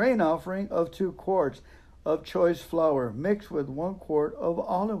a grain offering of 2 quarts of choice flour mixed with 1 quart of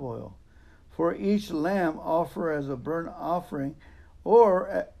olive oil. For each lamb offer as a burnt offering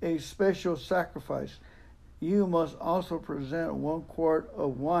or a special sacrifice, you must also present 1 quart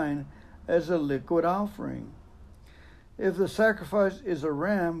of wine as a liquid offering. If the sacrifice is a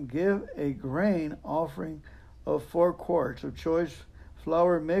ram, give a grain offering of 4 quarts of choice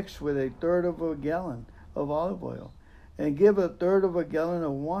flour mixed with 1/3 of a gallon of olive oil, and give 1/3 of a gallon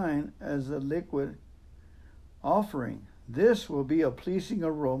of wine as a liquid offering. This will be a pleasing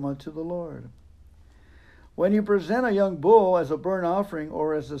aroma to the Lord. When you present a young bull as a burnt offering,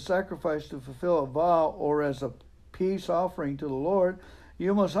 or as a sacrifice to fulfill a vow, or as a peace offering to the Lord,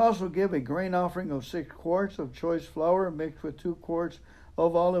 you must also give a grain offering of 6 quarts of choice flour mixed with 2 quarts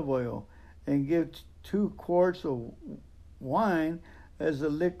of olive oil, and give 2 quarts of wine as a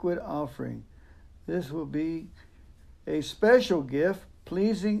liquid offering. This will be a special gift,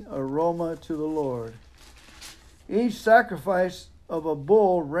 pleasing aroma to the Lord. Each sacrifice of a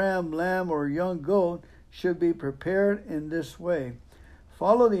bull, ram, lamb, or young goat should be prepared in this way.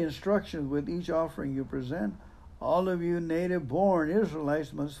 Follow the instructions with each offering you present. All of you native-born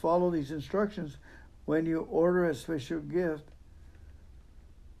Israelites must follow these instructions when you order a special gift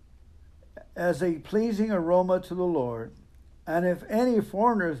as a pleasing aroma to the Lord. And if any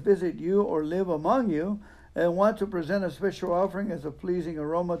foreigners visit you or live among you and want to present a special offering as a pleasing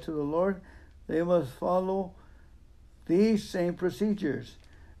aroma to the Lord, they must follow these same procedures.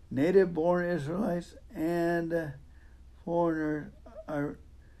 Native-born Israelites and foreigners are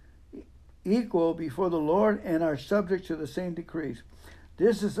equal before the Lord and are subject to the same decrees.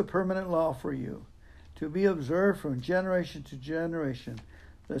 This is a permanent law for you, to be observed from generation to generation.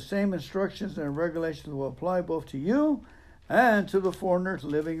 The same instructions and regulations will apply both to you and to the foreigners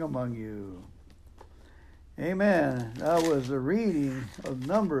living among you. Amen. That was a reading of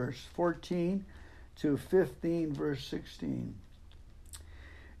Numbers 14 to 15, verse 16.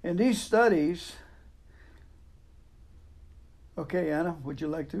 In these studies, okay, Anna, would you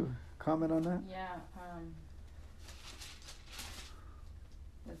like to comment on that? Yeah.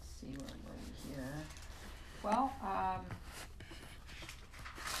 Let's see where we're here.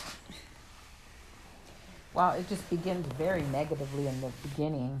 Well, it just begins very negatively in the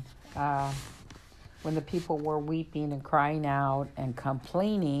beginning, when the people were weeping and crying out and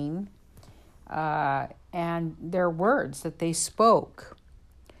complaining, and their words that they spoke,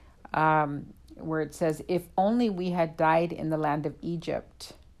 where it says, "If only we had died in the land of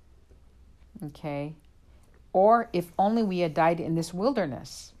Egypt," okay, or "if only we had died in this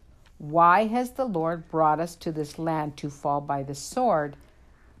wilderness. Why has the Lord brought us to this land to fall by the sword?"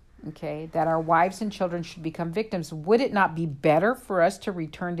 Okay, that our wives and children should become victims. Would it not be better for us to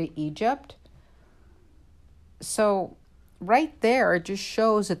return to Egypt? So right there, it just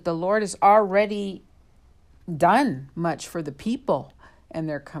shows that the Lord has already done much for the people, and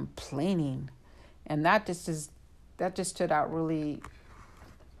they're complaining. And that just stood out really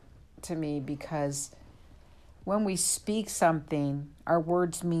to me, because when we speak something, our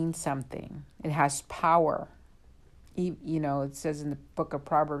words mean something. It has power. You know, it says in the book of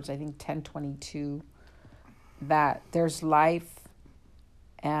Proverbs, I think 10:22, that there's life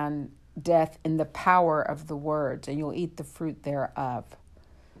and death in the power of the words, and you'll eat the fruit thereof.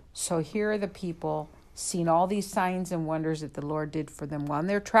 So here are the people seeing all these signs and wonders that the Lord did for them while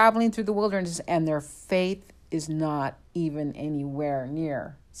they're traveling through the wilderness, and their faith is not even anywhere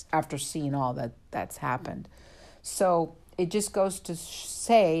near after seeing all that's happened. So it just goes to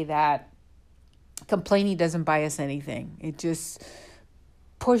say that complaining doesn't buy us anything. It just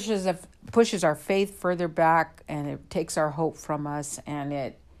pushes our faith further back, and it takes our hope from us, and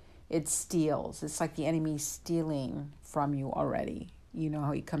it steals. It's like the enemy stealing from you already. You know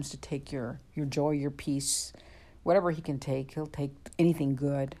how he comes to take your joy, your peace, whatever he can take. He'll take anything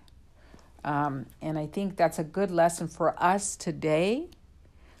good. And I think that's a good lesson for us today.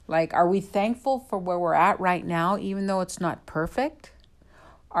 Like, are we thankful for where we're at right now, even though it's not perfect?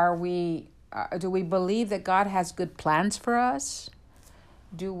 Do we believe that God has good plans for us?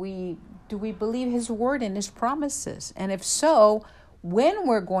 Do we believe his word and his promises? And if so, when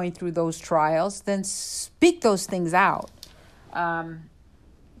we're going through those trials, then speak those things out. So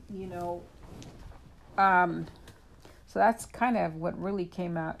that's kind of what really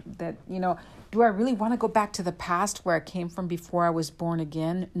came out, that, do I really want to go back to the past where I came from before I was born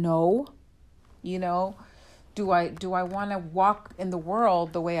again? No. Do I want to walk in the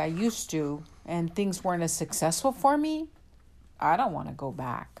world the way I used to and things weren't as successful for me? I don't want to go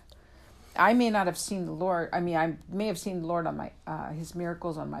back. I may not have seen the Lord. I may have seen the Lord on my his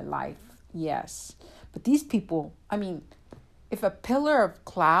miracles on my life. Yes. But these people, if a pillar of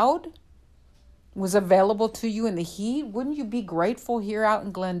cloud was available to you in the heat, wouldn't you be grateful here out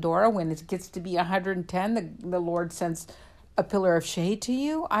in Glendora when it gets to be 110, the Lord sends a pillar of shade to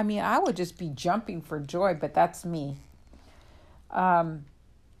you? I would just be jumping for joy, but that's me.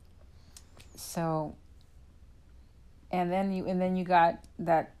 So And then you got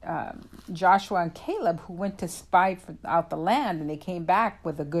that Joshua and Caleb who went to spy out the land, and they came back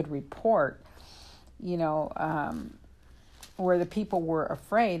with a good report. Where the people were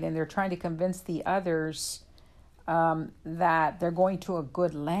afraid, and they're trying to convince the others that they're going to a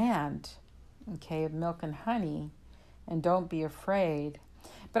good land, okay, of milk and honey, and don't be afraid.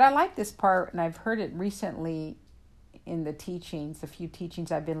 But I like this part, and I've heard it recently in the teachings, a few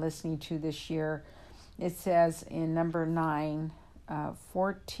teachings I've been listening to this year. It says in number 9,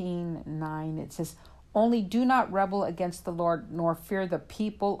 14:9, it says, "Only do not rebel against the Lord, nor fear the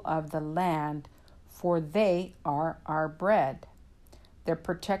people of the land, for they are our bread. Their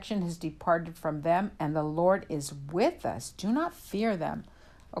protection has departed from them, and the Lord is with us. Do not fear them."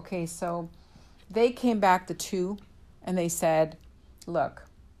 Okay, so they came back, the two, and they said, look,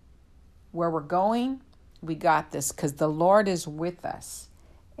 where we're going, we got this, because the Lord is with us.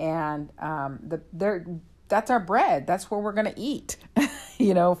 And that's our bread. That's where we're going to eat,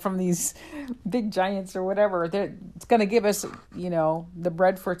 from these big giants or whatever. It's going to give us, the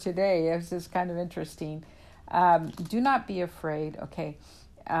bread for today. It's just kind of interesting. Do not be afraid. Okay.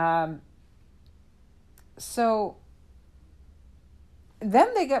 So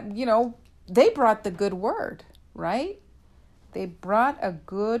then they got, they brought the good word, right? They brought a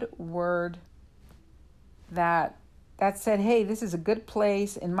good word that said, hey, this is a good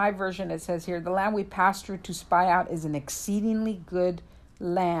place. In my version, it says here, the land we passed through to spy out is an exceedingly good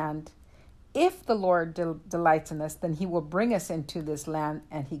land. If the Lord delights in us, then he will bring us into this land,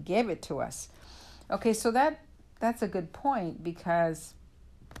 and he gave it to us. Okay, so that's a good point, because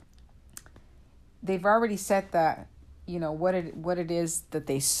they've already set the, what it is that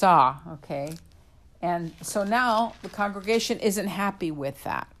they saw, okay? And so now the congregation isn't happy with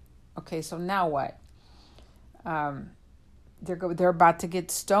that. Okay, so now what? They're about to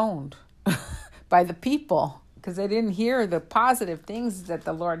get stoned by the people because they didn't hear the positive things that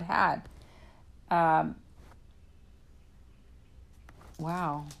the Lord had.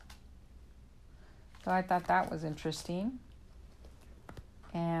 Wow. So I thought that was interesting.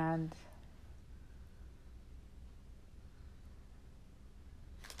 And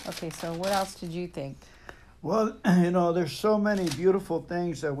okay, so what else did you think? Well, there's so many beautiful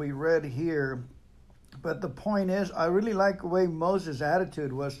things that we read here. But the point is, I really like the way Moses'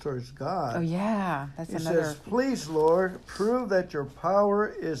 attitude was towards God. Oh, yeah. He says, please, Lord, prove that your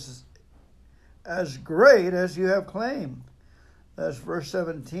power is as great as you have claimed. That's verse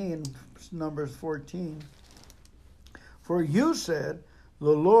 17, Numbers 14. For you said,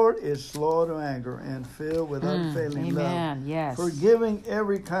 the Lord is slow to anger and filled with unfailing love, yes. forgiving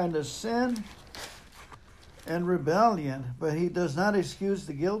every kind of sin and rebellion, but he does not excuse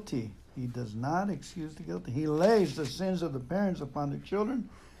the guilty. He does not excuse the guilty. He lays the sins of the parents upon the children,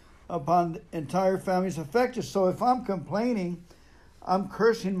 upon the entire families affected. So if I'm complaining, I'm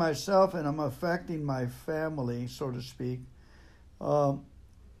cursing myself and I'm affecting my family, so to speak.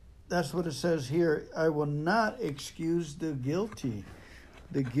 That's what it says here. I will not excuse the guilty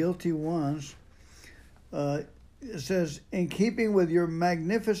ones. It says, in keeping with your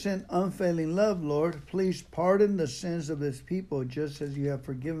magnificent, unfailing love, Lord, please pardon the sins of this people, just as you have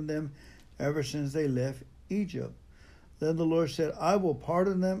forgiven them ever since they left Egypt. Then the Lord said, I will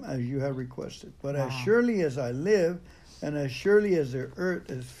pardon them as you have requested. But as surely as I live, and as surely as the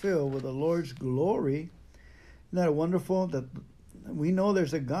earth is filled with the Lord's glory, isn't that wonderful that we know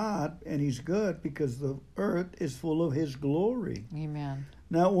there's a God and he's good because the earth is full of his glory. Amen.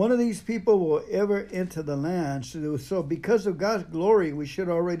 Now, one of these people will ever enter the land. So because of God's glory, we should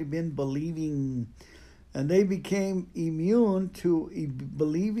already been believing. And they became immune to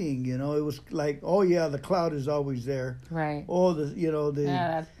believing. It was like, oh, yeah, the cloud is always there. Right. Oh,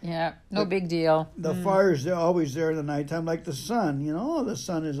 no big deal. The fires, they're always there in the nighttime, like the sun. The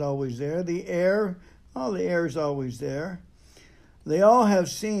sun is always there. The air is always there. They all have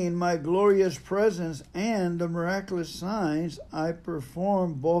seen my glorious presence and the miraculous signs I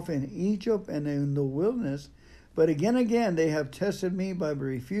performed both in Egypt and in the wilderness. But again, they have tested me by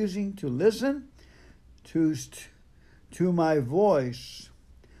refusing to listen to my voice.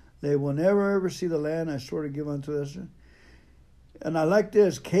 They will never ever see the land I swore to give unto us. And I like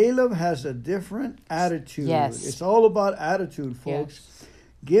this. Caleb has a different attitude. Yes. It's all about attitude, folks. Yes.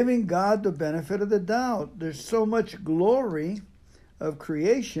 Giving God the benefit of the doubt. There's so much glory of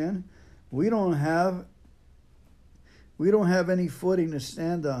creation, we don't have any footing to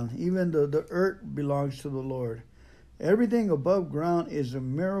stand on. Even the earth belongs to the Lord. Everything above ground is a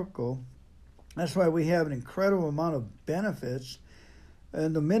miracle. That's why we have an incredible amount of benefits.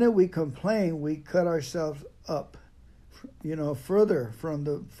 And the minute we complain, we cut ourselves up, further from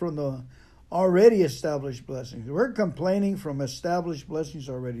the already established blessings. We're complaining from established blessings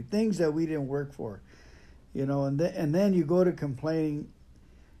already, things that we didn't work for. And then you go to complaining,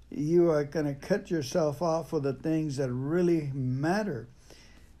 you are going to cut yourself off for the things that really matter.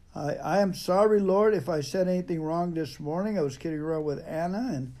 I am sorry, Lord, if I said anything wrong this morning. I was kidding around with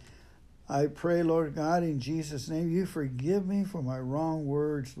Anna, and I pray, Lord God, in Jesus' name, you forgive me for my wrong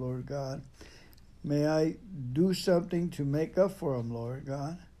words, Lord God. May I do something to make up for them, Lord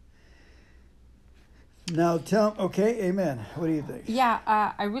God. Now okay, amen. What do you think? Yeah,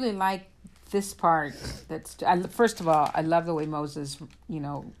 I really like this part. First of all, I love the way Moses,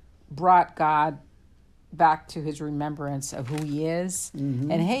 brought God back to his remembrance of who he is.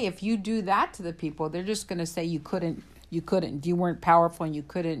 Mm-hmm. And hey, if you do that to the people, they're just going to say you couldn't, you weren't powerful, and you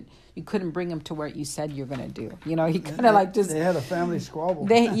couldn't bring them to what you said you're going to do. He kind of like just... They had a family squabble.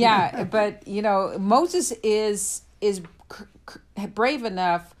 But, Moses is brave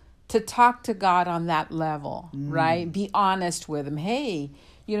enough to talk to God on that level, right? Be honest with him. Hey,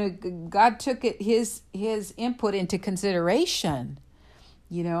 God took his input into consideration,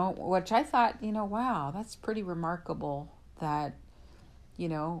 which I thought, wow, that's pretty remarkable that,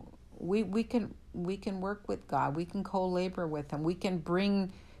 we can work with God. We can co-labor with him. We can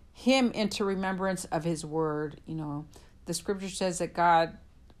bring him into remembrance of his word. The scripture says that God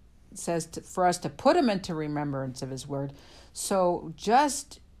says for us to put him into remembrance of his word. So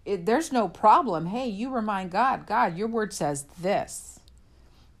there's no problem. Hey, you remind God, your word says this.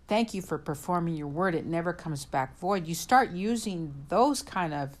 Thank you for performing your word. It never comes back void. You start using those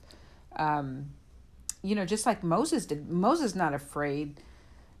kind of, just like Moses did. Moses not afraid,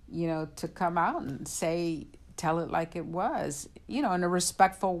 to come out and tell it like it was, in a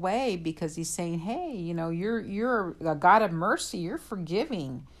respectful way, because he's saying, hey, you're a God of mercy. You're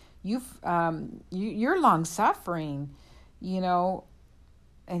forgiving. You're long suffering, and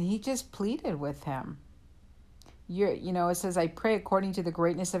he just pleaded with him. It says, I pray according to the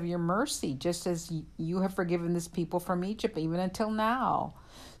greatness of your mercy, just as you have forgiven this people from Egypt, even until now.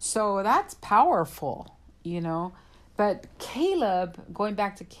 So that's powerful, But Caleb, going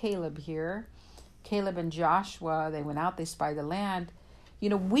back to Caleb here, Caleb and Joshua, they went out, they spied the land.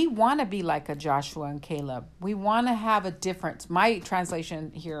 We want to be like a Joshua and Caleb. We want to have a difference. My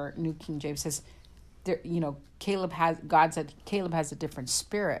translation here, New King James, says, God said Caleb has a different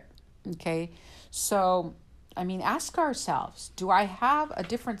spirit. Okay. So, ask ourselves, do I have a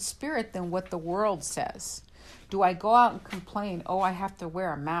different spirit than what the world says? Do I go out and complain, I have to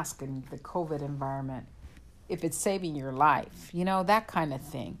wear a mask in the COVID environment if it's saving your life? That kind of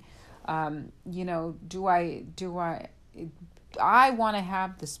thing. I want to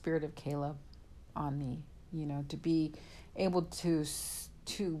have the spirit of Caleb on me, to be able to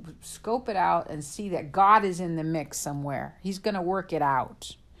scope it out and see that God is in the mix somewhere. He's going to work it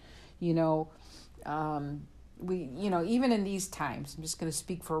out. Even in these times, I'm just going to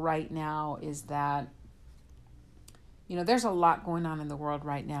speak for right now, is that, there's a lot going on in the world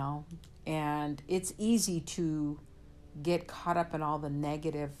right now, and it's easy to get caught up in all the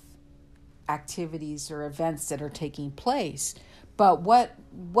negative activities or events that are taking place. But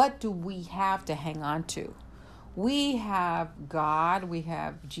what do we have to hang on to? We have God, we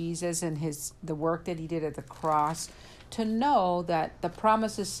have Jesus and the work that he did at the cross, to know that the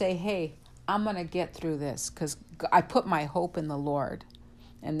promises say, hey, I'm going to get through this because I put my hope in the Lord.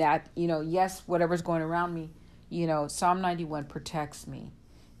 And that, yes, whatever's going around me, Psalm 91 protects me.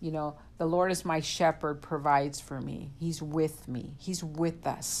 The Lord is my shepherd, provides for me. He's with me. He's with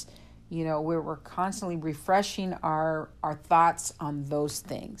us. We're constantly refreshing our thoughts on those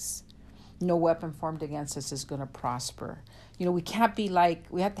things. No weapon formed against us is going to prosper. We can't be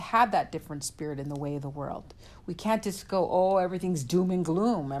we have to have that different spirit in the way of the world. We can't just go, everything's doom and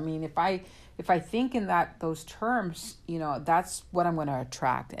gloom. If I think in those terms, that's what I'm going to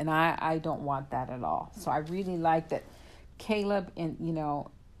attract. And I don't want that at all. So I really like that Caleb,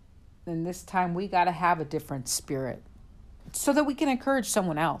 in this time, we got to have a different spirit so that we can encourage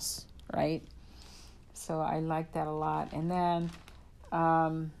someone else, right? So I like that a lot. And then,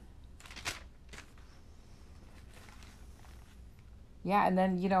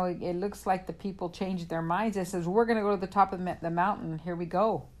 it looks like the people changed their minds. It says, we're going to go to the top of the mountain. Here we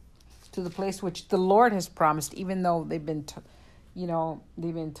go. To the place which the Lord has promised, even though they've been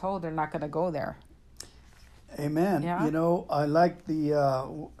told they're not going to go there. Amen. Yeah. I like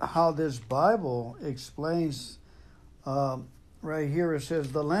the how this Bible explains right here. It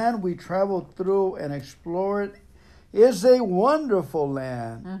says, the land we traveled through and explored is a wonderful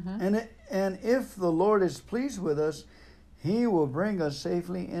land. Mm-hmm. And if the Lord is pleased with us, He will bring us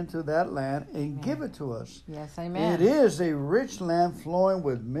safely into that land and Amen. give it to us. Yes, amen. It is a rich land flowing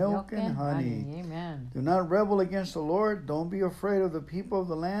with milk and honey. Amen. Do not rebel against the Lord. Don't be afraid of the people of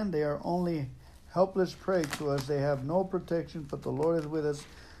the land. They are only helpless prey to us. They have no protection, but the Lord is with us.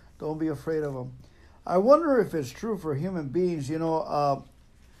 Don't be afraid of them. I wonder if it's true for human beings. You know,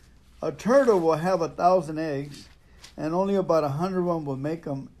 a turtle will have 1,000 eggs, and only about 100 of them will make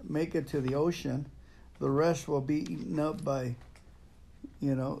it to the ocean. The rest will be eaten up by,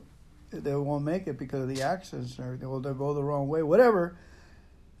 you know, they won't make it because of the accidents and everything. Well, they'll go the wrong way, whatever.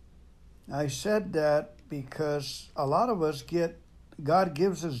 I said that because a lot of us God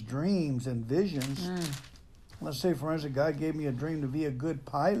gives us dreams and visions. Let's say, for instance, God gave me a dream to be a good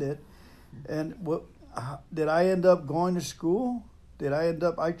pilot. And did I end up going to school?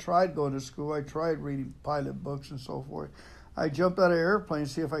 I tried going to school. I tried reading pilot books and so forth. I jumped out of an airplane to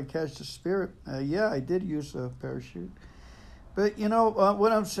see if I catch the Spirit. Yeah, I did use a parachute. But, you know,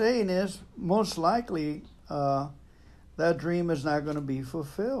 what I'm saying is, most likely, that dream is not going to be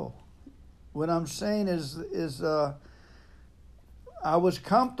fulfilled. What I'm saying is I was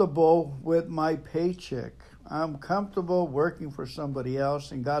comfortable with my paycheck. I'm comfortable working for somebody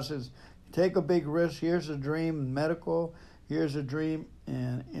else. And God says, take a big risk. Here's a dream in medical. Here's a dream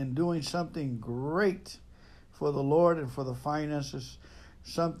in doing something great for the Lord and for the finances,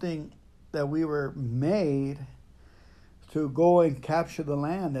 something that we were made to go and capture the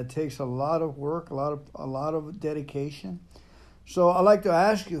land. That takes a lot of work, a lot of dedication. So I'd like to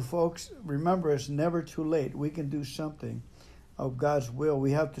ask you folks, remember, it's never too late. We can do something of God's will.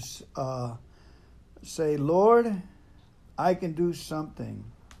 We have to say, Lord, I can do something.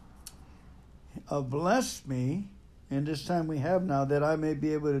 Bless me in this time we have now that I may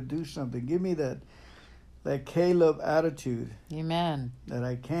be able to do something. Give me that Caleb attitude. Amen. That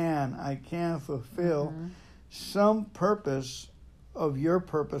I can fulfill some purpose of your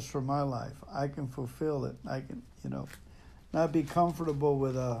purpose for my life. I can fulfill it. I can, not be comfortable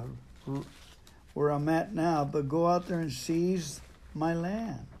with where I'm at now, but go out there and seize my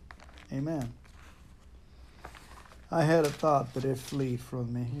land. Amen. I had a thought, but it fled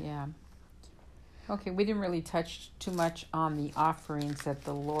from me. Yeah. Okay, we didn't really touch too much on the offerings that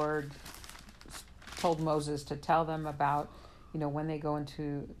the Lord told Moses to tell them about. When they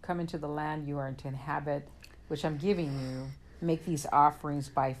come into the land you are to inhabit, which I'm giving you, make these offerings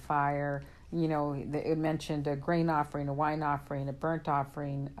by fire. It mentioned a grain offering, a wine offering, a burnt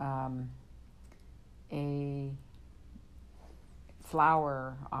offering, a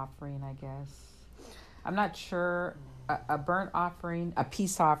flour offering, I guess. I'm not sure. A burnt offering, a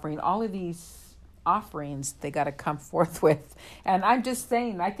peace offering, all of these offerings they got to come forth with. And I'm just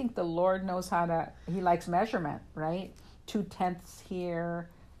saying, I think the Lord knows he likes measurement, right? 2/10 here,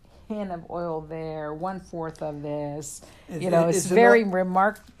 hin of oil there, 1/4 of this. It's very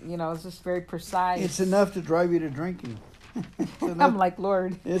it's just very precise. It's enough to drive you to drinking. I'm like,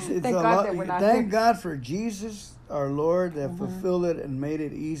 Lord, thank God that we're not Thank God for Jesus, our Lord, that fulfilled it and made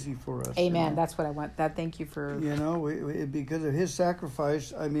it easy for us. Amen. That's what I want. Thank you for... because of his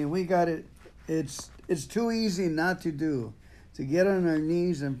sacrifice, we got it. It's too easy not to do. To get on our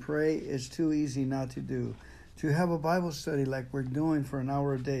knees and pray is too easy not to do. To have a Bible study like we're doing for an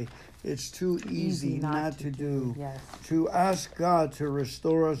hour a day, it's too easy not to do. Yes. To ask God to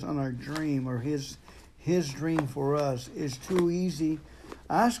restore us on our dream or his dream for us is too easy.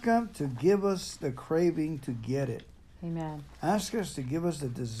 Ask him to give us the craving to get it. Amen. Ask us to give us the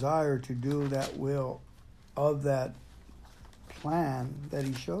desire to do that will of that plan that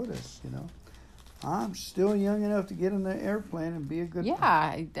he showed us, I'm still young enough to get in the airplane and be a good...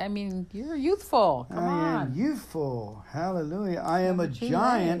 Yeah, you're youthful. Come on. I am youthful. Hallelujah. I am a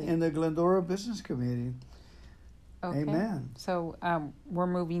giant in the Glendora Business Committee. Okay. Amen. So we're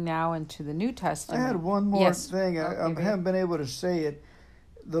moving now into the New Testament. I had one more thing. I haven't been able to say it.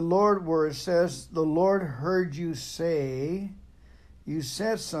 The Lord, where it says, the Lord heard you say, you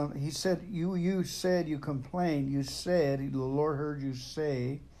said something. He said, you said, you complained. You said, the Lord heard you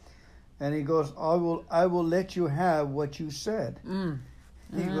say. And he goes, I will let you have what you said.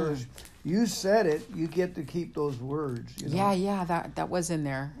 He goes, you said it, you get to keep those words. Yeah, that was in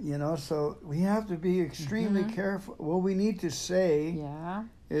there. So we have to be extremely careful. What we need to say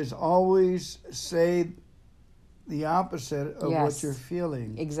is always say the opposite of what you're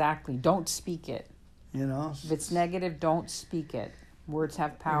feeling. Exactly. Don't speak it. If it's negative, don't speak it. Words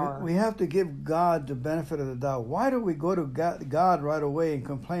have power. We have to give God the benefit of the doubt. Why do we go to God right away and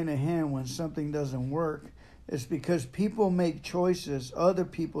complain to him when something doesn't work? It's because people make choices, other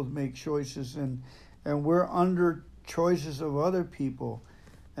people make choices, and we're under choices of other people.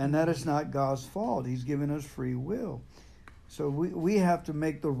 And that is not God's fault. He's given us free will. So we have to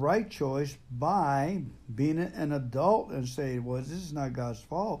make the right choice by being an adult and say, well, this is not God's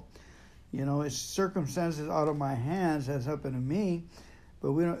fault. You know, it's circumstances out of my hands that's happened to me.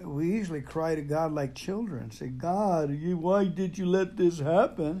 But we usually cry to God like children. Say, God, why did you let this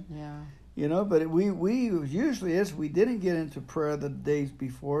happen? Yeah. You know, but we usually is we didn't get into prayer the days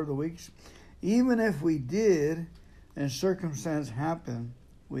before, the weeks. Even if we did and circumstance happened,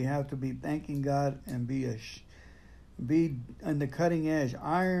 we have to be thanking God and be on the cutting edge.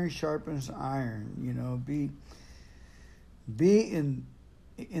 Iron sharpens iron. You know, be in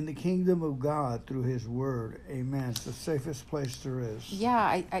the kingdom of God through His Word. Amen. It's the safest place there is.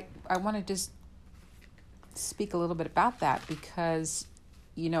 Yeah, I want to just speak a little bit about that because,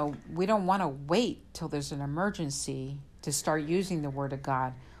 you know, we don't want to wait till there's an emergency to start using the Word of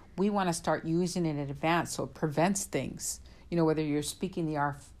God. We want to start using it in advance so it prevents things. You know, whether you're speaking the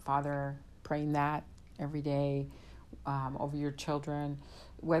Our Father, praying that every day over your children,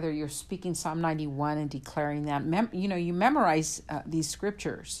 whether you're speaking Psalm 91 and declaring that, you memorize these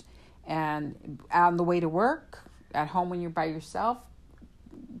scriptures. And on the way to work, at home when you're by yourself,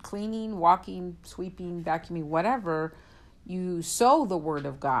 cleaning, walking, sweeping, vacuuming, whatever, you sow the Word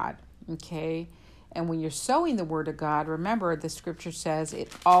of God, okay? And when you're sowing the Word of God, remember the scripture says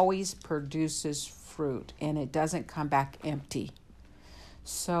it always produces fruit and it doesn't come back empty.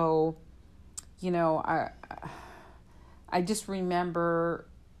 So, you know, I just remember,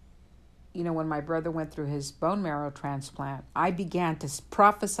 you know, when my brother went through his bone marrow transplant, I began to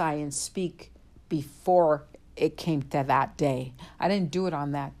prophesy and speak before it came to that day. I didn't do it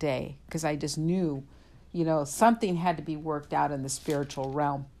on that day because I just knew, you know, something had to be worked out in the spiritual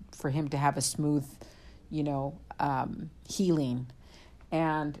realm for him to have a smooth, you know, healing.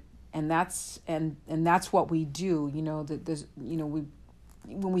 And that's what we do, you know, that there's, you know,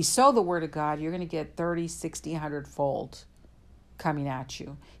 when we sow the Word of God, you're going to get 30, 60, 100-fold coming at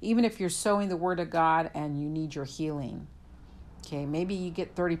you. Even if you're sowing the Word of God and you need your healing, okay, maybe you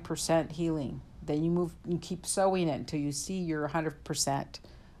get 30% healing. Then you keep sowing it until you see your 100%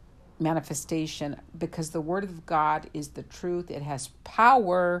 manifestation, because the Word of God is the truth. It has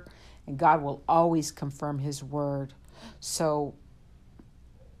power, and God will always confirm His Word. So,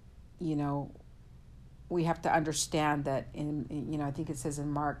 you know, we have to understand that I think it says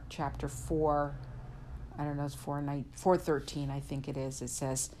in Mark chapter 4, I don't know, it's 4:13, I think it is. It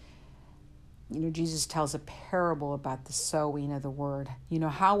says, you know, Jesus tells a parable about the sowing of the Word. You know,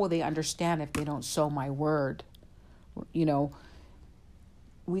 how will they understand if they don't sow my Word? You know,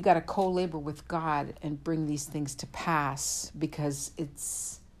 we got to co-labor with God and bring these things to pass because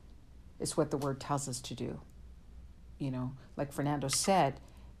it's what the Word tells us to do. You know, like Fernando said,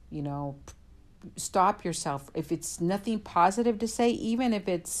 you know, stop yourself. If it's nothing positive to say, even if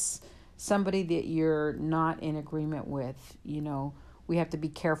it's somebody that you're not in agreement with, you know, we have to be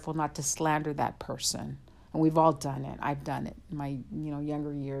careful not to slander that person. And we've all done it. I've done it. In my, you know,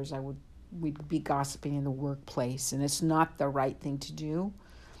 younger years, we'd be gossiping in the workplace, and it's not the right thing to do.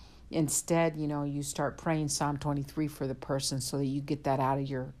 Instead, you know, you start praying Psalm 23 for the person so that you get that out of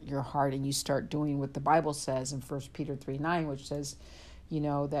your heart, and you start doing what the Bible says in 1 Peter 3:9, which says, you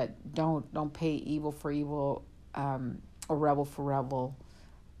know, that don't pay evil for evil or rebel for rebel.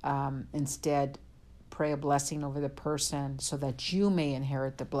 Instead, pray a blessing over the person so that you may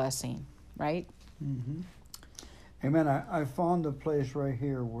inherit the blessing, right? Mm-hmm. Amen. I found a place right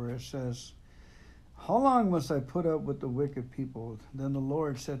here where it says, how long must I put up with the wicked people? Then the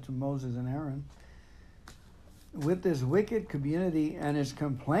Lord said to Moses and Aaron, with this wicked community and its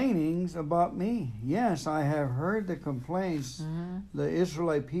complainings about me. Yes, I have heard the complaints the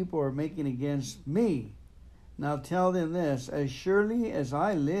Israelite people are making against me. Now tell them this, as surely as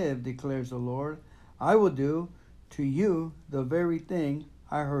I live, declares the Lord, I will do to you the very thing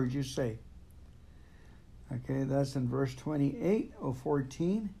I heard you say. Okay, that's in verse 28 of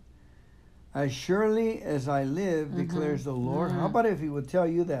 14. As surely as I live, declares the Lord. How about if he would tell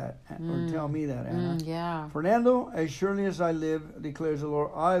you that, or tell me that, Anna? Yeah. Fernando, as surely as I live, declares the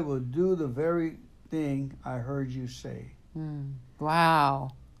Lord, I will do the very thing I heard you say.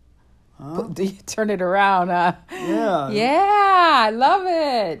 Wow. Huh? Do you turn it around, huh? Yeah. Yeah, I love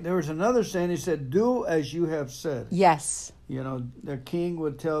it. There was another saying, he said, do as you have said. Yes. You know, the king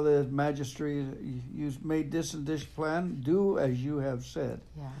would tell the magistrate, you made this and this plan, do as you have said.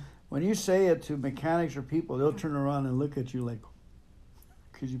 Yeah. When you say it to mechanics or people, they'll turn around and look at you like,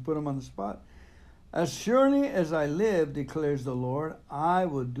 because you put them on the spot. As surely as I live, declares the Lord, I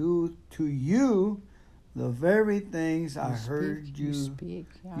will do to you the very things I heard you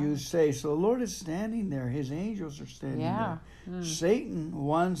say. So the Lord is standing there. His angels are standing there. Satan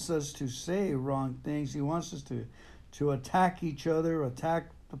wants us to say wrong things. He wants us to to attack each other, attack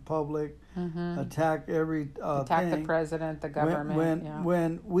the public, attack every Attack thing. the president, the government.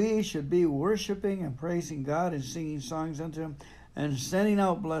 When we should be worshiping and praising God and singing songs unto Him and sending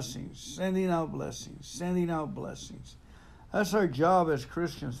out blessings, sending out blessings, sending out blessings. That's our job as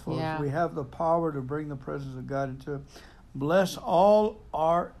Christians, folks. Yeah. We have the power to bring the presence of God into it. Bless all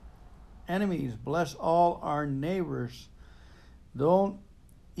our enemies. Bless all our neighbors. Don't,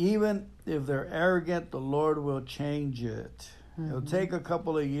 even if they're arrogant, the Lord will change it. It'll take a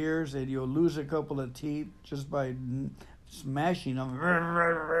couple of years and you'll lose a couple of teeth just by smashing them.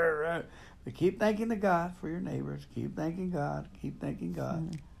 But keep thanking the God for your neighbors. Keep thanking God. Keep thanking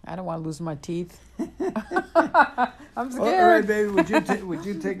God. I don't want to lose my teeth. I'm scared. All right, baby. Would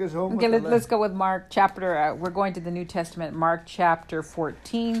you take us home? Okay, let's go with Mark chapter. We're going to the New Testament, Mark chapter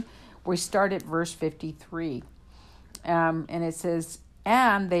 14. We start at verse 53. And it says,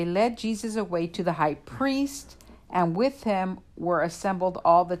 "And they led Jesus away to the high priest, and with him were assembled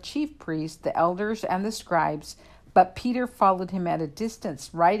all the chief priests, the elders, and the scribes. But Peter followed him at a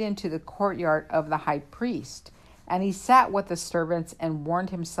distance, right into the courtyard of the high priest. And he sat with the servants and warmed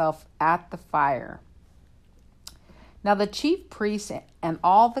himself at the fire. Now the chief priests and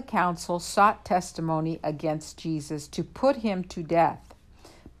all the council sought testimony against Jesus to put him to death,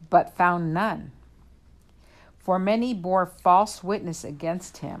 but found none. For many bore false witness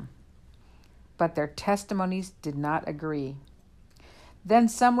against him, but their testimonies did not agree. Then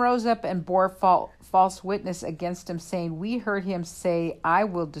some rose up and bore false witness against him, saying, We heard him say, I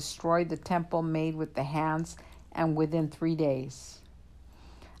will destroy the temple made with the hands, and within 3 days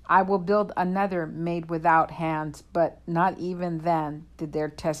I will build another made without hands. But not even then did their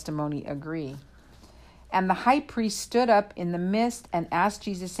testimony agree. And the high priest stood up in the midst and asked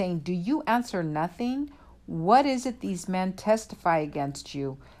Jesus, saying, Do you answer nothing? What is it these men testify against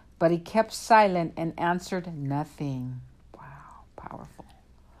you? But he kept silent and answered nothing. Wow, powerful.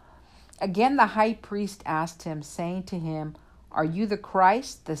 Again the high priest asked him, saying to him, Are you the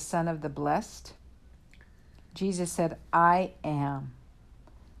Christ, the Son of the Blessed? Jesus said, I am.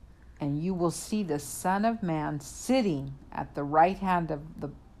 And you will see the Son of Man sitting at the right hand of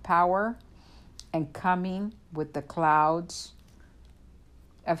the power and coming with the clouds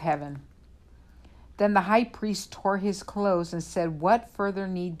of heaven. Then the high priest tore his clothes and said, What further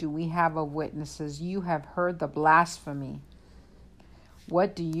need do we have of witnesses? You have heard the blasphemy.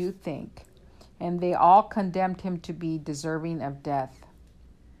 What do you think? And they all condemned him to be deserving of death.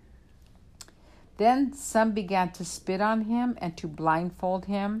 Then some began to spit on him and to blindfold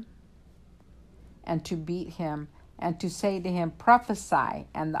him and to beat him and to say to him, Prophesy.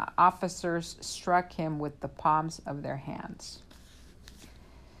 And the officers struck him with the palms of their hands.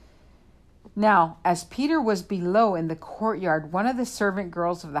 Now, as Peter was below in the courtyard, one of the servant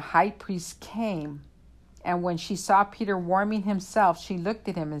girls of the high priest came, and when she saw Peter warming himself, she looked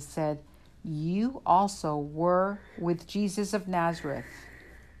at him and said, You also were with Jesus of Nazareth.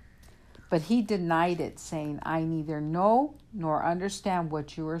 But he denied it, saying, I neither know nor understand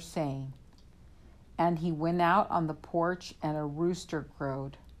what you are saying. And he went out on the porch, and a rooster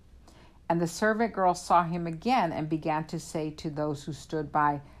crowed. And the servant girl saw him again and began to say to those who stood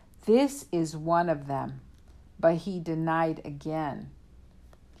by, This is one of them. But he denied again.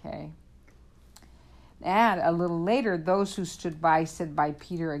 Okay. And a little later, those who stood by said by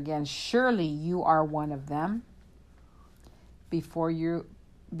Peter again, Surely you are one of them. Before you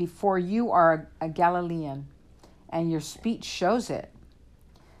are a Galilean, and your speech shows it.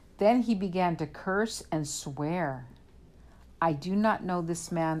 Then he began to curse and swear, I do not know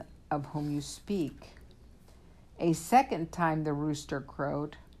this man of whom you speak. A second time the rooster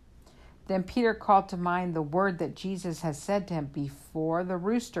crowed. Then Peter called to mind the word that Jesus had said to him, Before the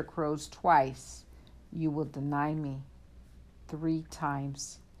rooster crows twice, you will deny me 3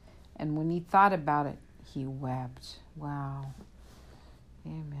 times. And when he thought about it, he wept. Wow.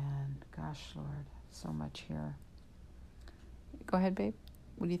 Amen. Gosh, Lord, so much here. Go ahead, babe.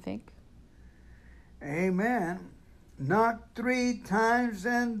 What do you think? Amen. Not 3 times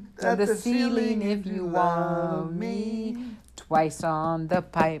and at the ceiling if you love me. Twice on the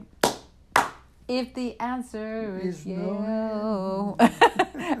pipe. If the answer is no.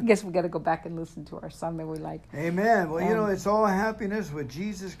 I guess we got to go back and listen to our song that we like. Amen. Well, it's all happiness with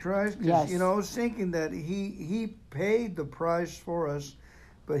Jesus Christ. Yes. I was thinking that he paid the price for us,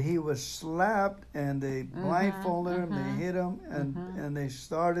 but he was slapped and they blindfolded him, they hit him, and they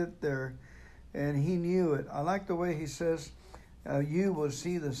started there, and he knew it. I like the way he says, you will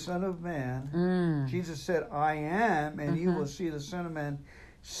see the Son of Man. Jesus said, I am, and you will see the Son of Man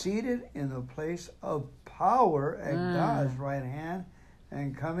seated in the place of power at God's right hand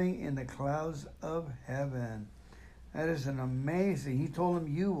and coming in the clouds of heaven. That is an amazing. He told him,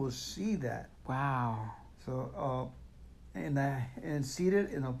 "You will see that." Wow. So, and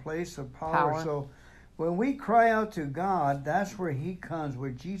seated in a place of Power. So, when we cry out to God, that's where He comes.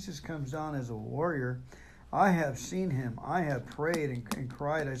 Where Jesus comes down as a warrior. I have seen Him. I have prayed and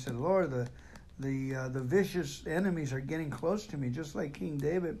cried. I said, "Lord, the vicious enemies are getting close to me, just like King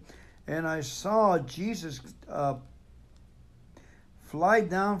David." And I saw Jesus fly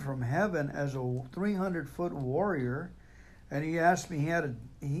down from heaven as a 300-foot warrior, and He asked me.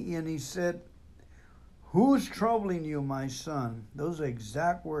 He said, "Who's troubling you, my son?" Those are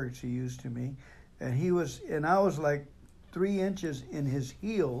exact words He used to me. And I was like 3 inches in His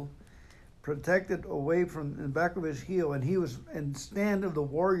heel, protected away from the back of His heel, and He was in stand of the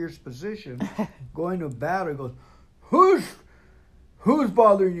warrior's position, going to battle. He goes, "Who's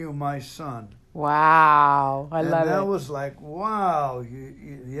bothering you, my son?" Wow. I love it. And that was like, wow,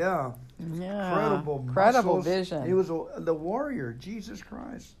 yeah, incredible muscles. Vision. He was the warrior, Jesus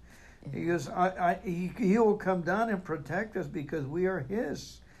Christ. He goes, he will come down and protect us because we are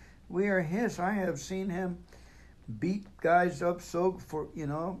His. We are His. I have seen Him beat guys up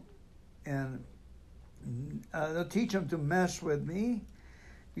and they'll teach them to mess with me.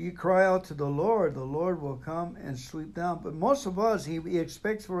 You cry out to the Lord will come and sweep down. But most of us, He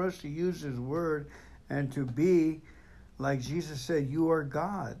expects for us to use His word and to be, like Jesus said, you are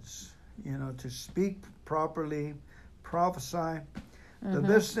God's. To speak properly, prophesy. The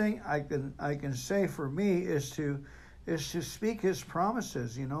best thing I can say for me is to speak His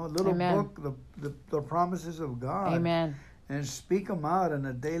promises. A little Amen. book, the promises of God. Amen. And speak them out on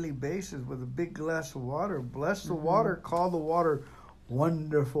a daily basis with a big glass of water. Bless the water, call the water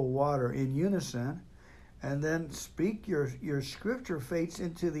wonderful water in unison, and then speak your scripture faiths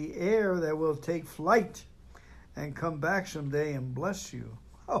into the air that will take flight and come back someday and bless you.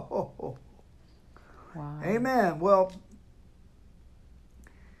 Oh. Wow. Amen. Well,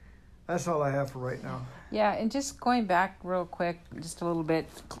 that's all I have for right now. Yeah, and just going back real quick, just a little bit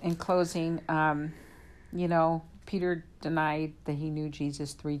in closing, Peter denied that he knew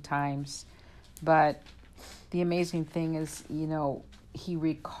Jesus 3 times, but the amazing thing is, he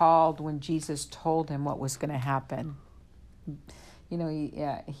recalled when Jesus told him what was going to happen.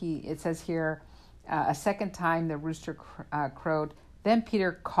 It says here, a second time the rooster crowed. Then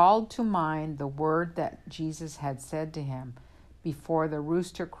Peter called to mind the word that Jesus had said to him, "Before the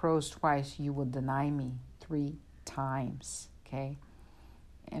rooster crows twice, you will deny me 3 times." Okay?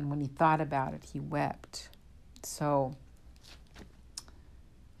 And when he thought about it, he wept. So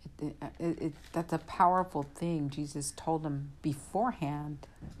that's a powerful thing. Jesus told him beforehand.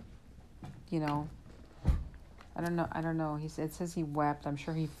 I don't know. It says he wept. I'm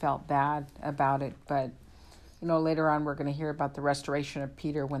sure he felt bad about it. But later on we're going to hear about the restoration of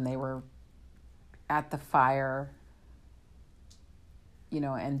Peter when they were at the fire.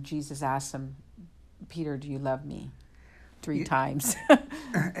 And Jesus asked him, "Peter, do you love me?" 3 times.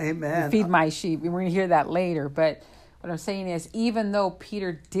 Amen. Feed my sheep. We're going to hear that later, but what I'm saying is, even though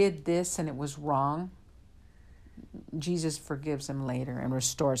Peter did this and it was wrong, Jesus forgives him later and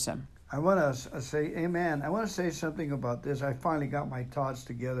restores him. I want to say, amen. I want to say something about this. I finally got my thoughts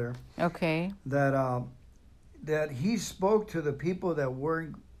together. Okay. That he spoke to the people that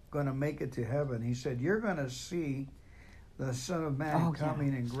weren't going to make it to heaven. He said, "You're going to see the Son of Man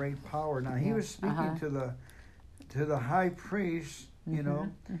coming in great power." Now, he was speaking to the high priest,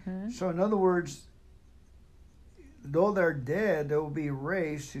 So, in other words, though they're dead, they will be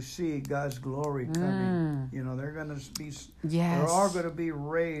raised to see God's glory coming. They're going to be, they're all going to be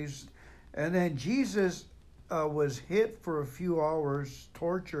raised. And then Jesus was hit for a few hours,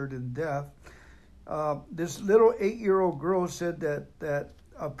 tortured and death. This little 8-year-old girl said that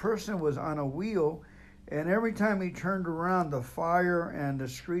a person was on a wheel, and every time he turned around, the fire and the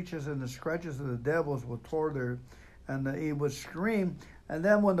screeches and the scratches of the devils would he would scream. And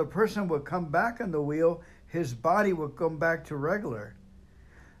then when the person would come back on the wheel, his body would come back to regular.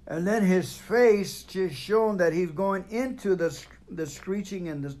 And then his face just showing that he's going into the screeching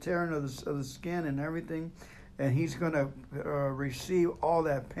and the tearing of the skin and everything. And he's going to receive all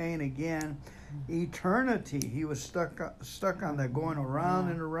that pain again. Eternity. He was stuck on that, going around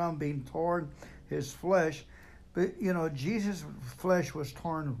and around, being torn, his flesh. But, Jesus' flesh was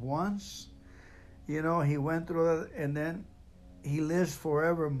torn once. He went through that, and then he lives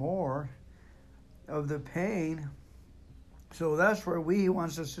forevermore of the pain. So that's where he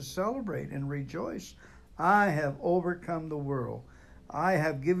wants us to celebrate and rejoice. I have overcome the world. I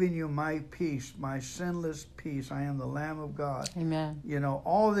have given you my peace, my sinless peace. I am the Lamb of God. Amen.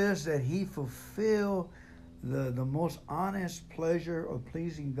 All this, that he fulfilled the most honest pleasure of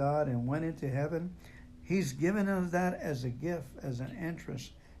pleasing God and went into heaven. He's given us that as a gift, as an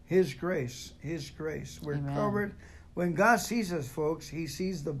entrance. His grace, His grace. We're Amen. covered. When God sees us, folks, He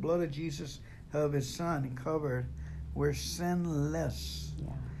sees the blood of Jesus, of His Son, covered. We're sinless.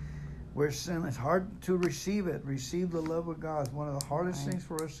 Yeah. We're sinless. Hard to receive it. Receive the love of God. It's one of the hardest things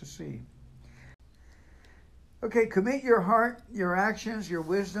for us to see. Okay, commit your heart, your actions, your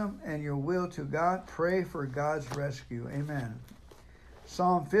wisdom, and your will to God. Pray for God's rescue. Amen.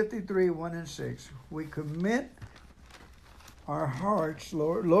 Psalm 53, 1 and 6. We commit our hearts,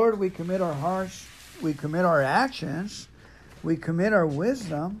 Lord. Lord, we commit our hearts. We commit our actions. We commit our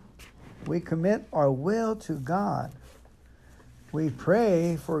wisdom. We commit our will to God. We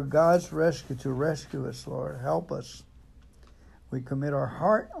pray for God's rescue, to rescue us, Lord. Help us. We commit our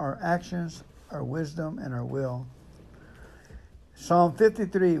heart, our actions, our wisdom, and our will. Psalm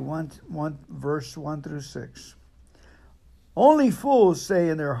 53, verse 1 through 6. Only fools say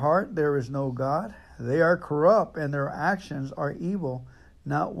in their heart, there is no God. They are corrupt, and their actions are evil.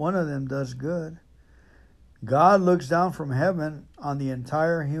 Not one of them does good. God looks down from heaven on the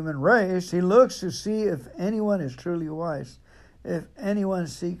entire human race. He looks to see if anyone is truly wise, if anyone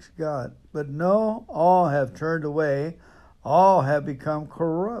seeks God. But no, all have turned away. All have become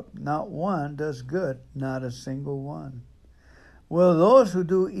corrupt. Not one does good, not a single one. Will those who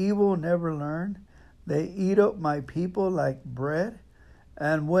do evil never learn? They eat up my people like bread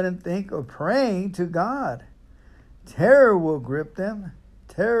and wouldn't think of praying to God. Terror will grip them,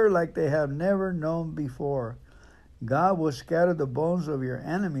 terror like they have never known before. God will scatter the bones of your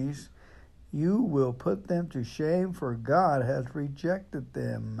enemies. You will put them to shame, for God has rejected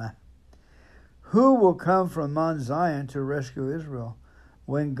them. Who will come from Mount Zion to rescue Israel?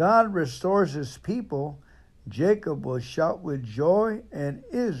 When God restores His people, Jacob will shout with joy, and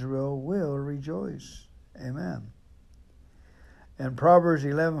Israel will rejoice. Amen. And Proverbs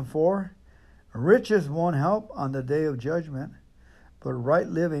 11:4, riches won't help on the day of judgment, but right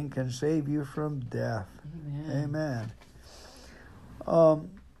living can save you from death. Amen. Amen.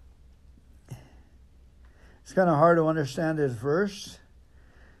 It's kind of hard to understand this verse.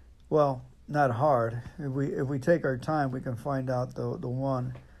 Well, not hard. If we take our time, we can find out the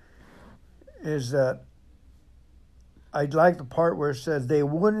one is that I'd like the part where it says they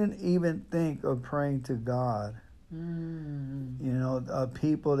wouldn't even think of praying to God. You know,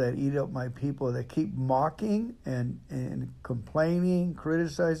 people that eat up my people, that keep mocking and complaining,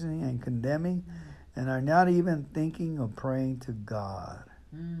 criticizing and condemning, and are not even thinking of praying to God.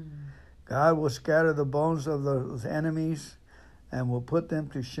 God will scatter the bones of those enemies and will put them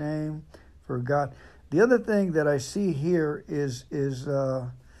to shame for God. The other thing that I see here is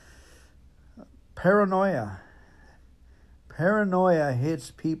paranoia. Paranoia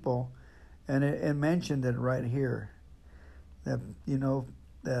hits people, and it mentioned it right here. That, you know,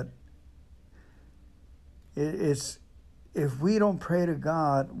 that it's if we don't pray to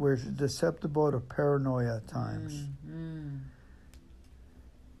God, we're susceptible to paranoia at times.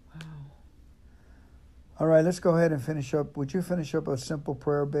 Wow. All right, let's go ahead and finish up. Would you finish up a simple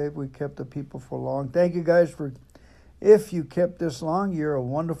prayer, babe? We kept the people for long. Thank you guys for, if you kept this long, you're a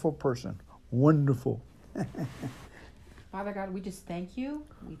wonderful person. Wonderful. Father God, we just thank you.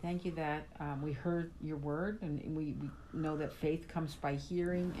 We thank you that we heard your word, and we know that faith comes by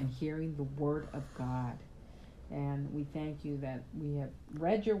hearing, and hearing the word of God. And we thank you that we have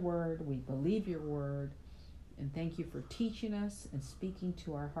read your word, we believe your word, and thank you for teaching us and speaking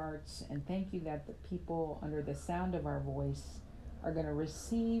to our hearts. And thank you that the people under the sound of our voice are going to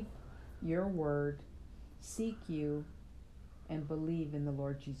receive your word, seek you, and believe in the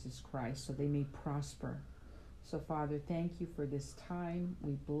Lord Jesus Christ so they may prosper. So, Father, thank you for this time.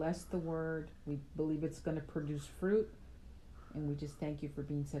 We bless the word. We believe it's going to produce fruit. And we just thank you for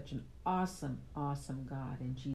being such an awesome, awesome God. In Jesus'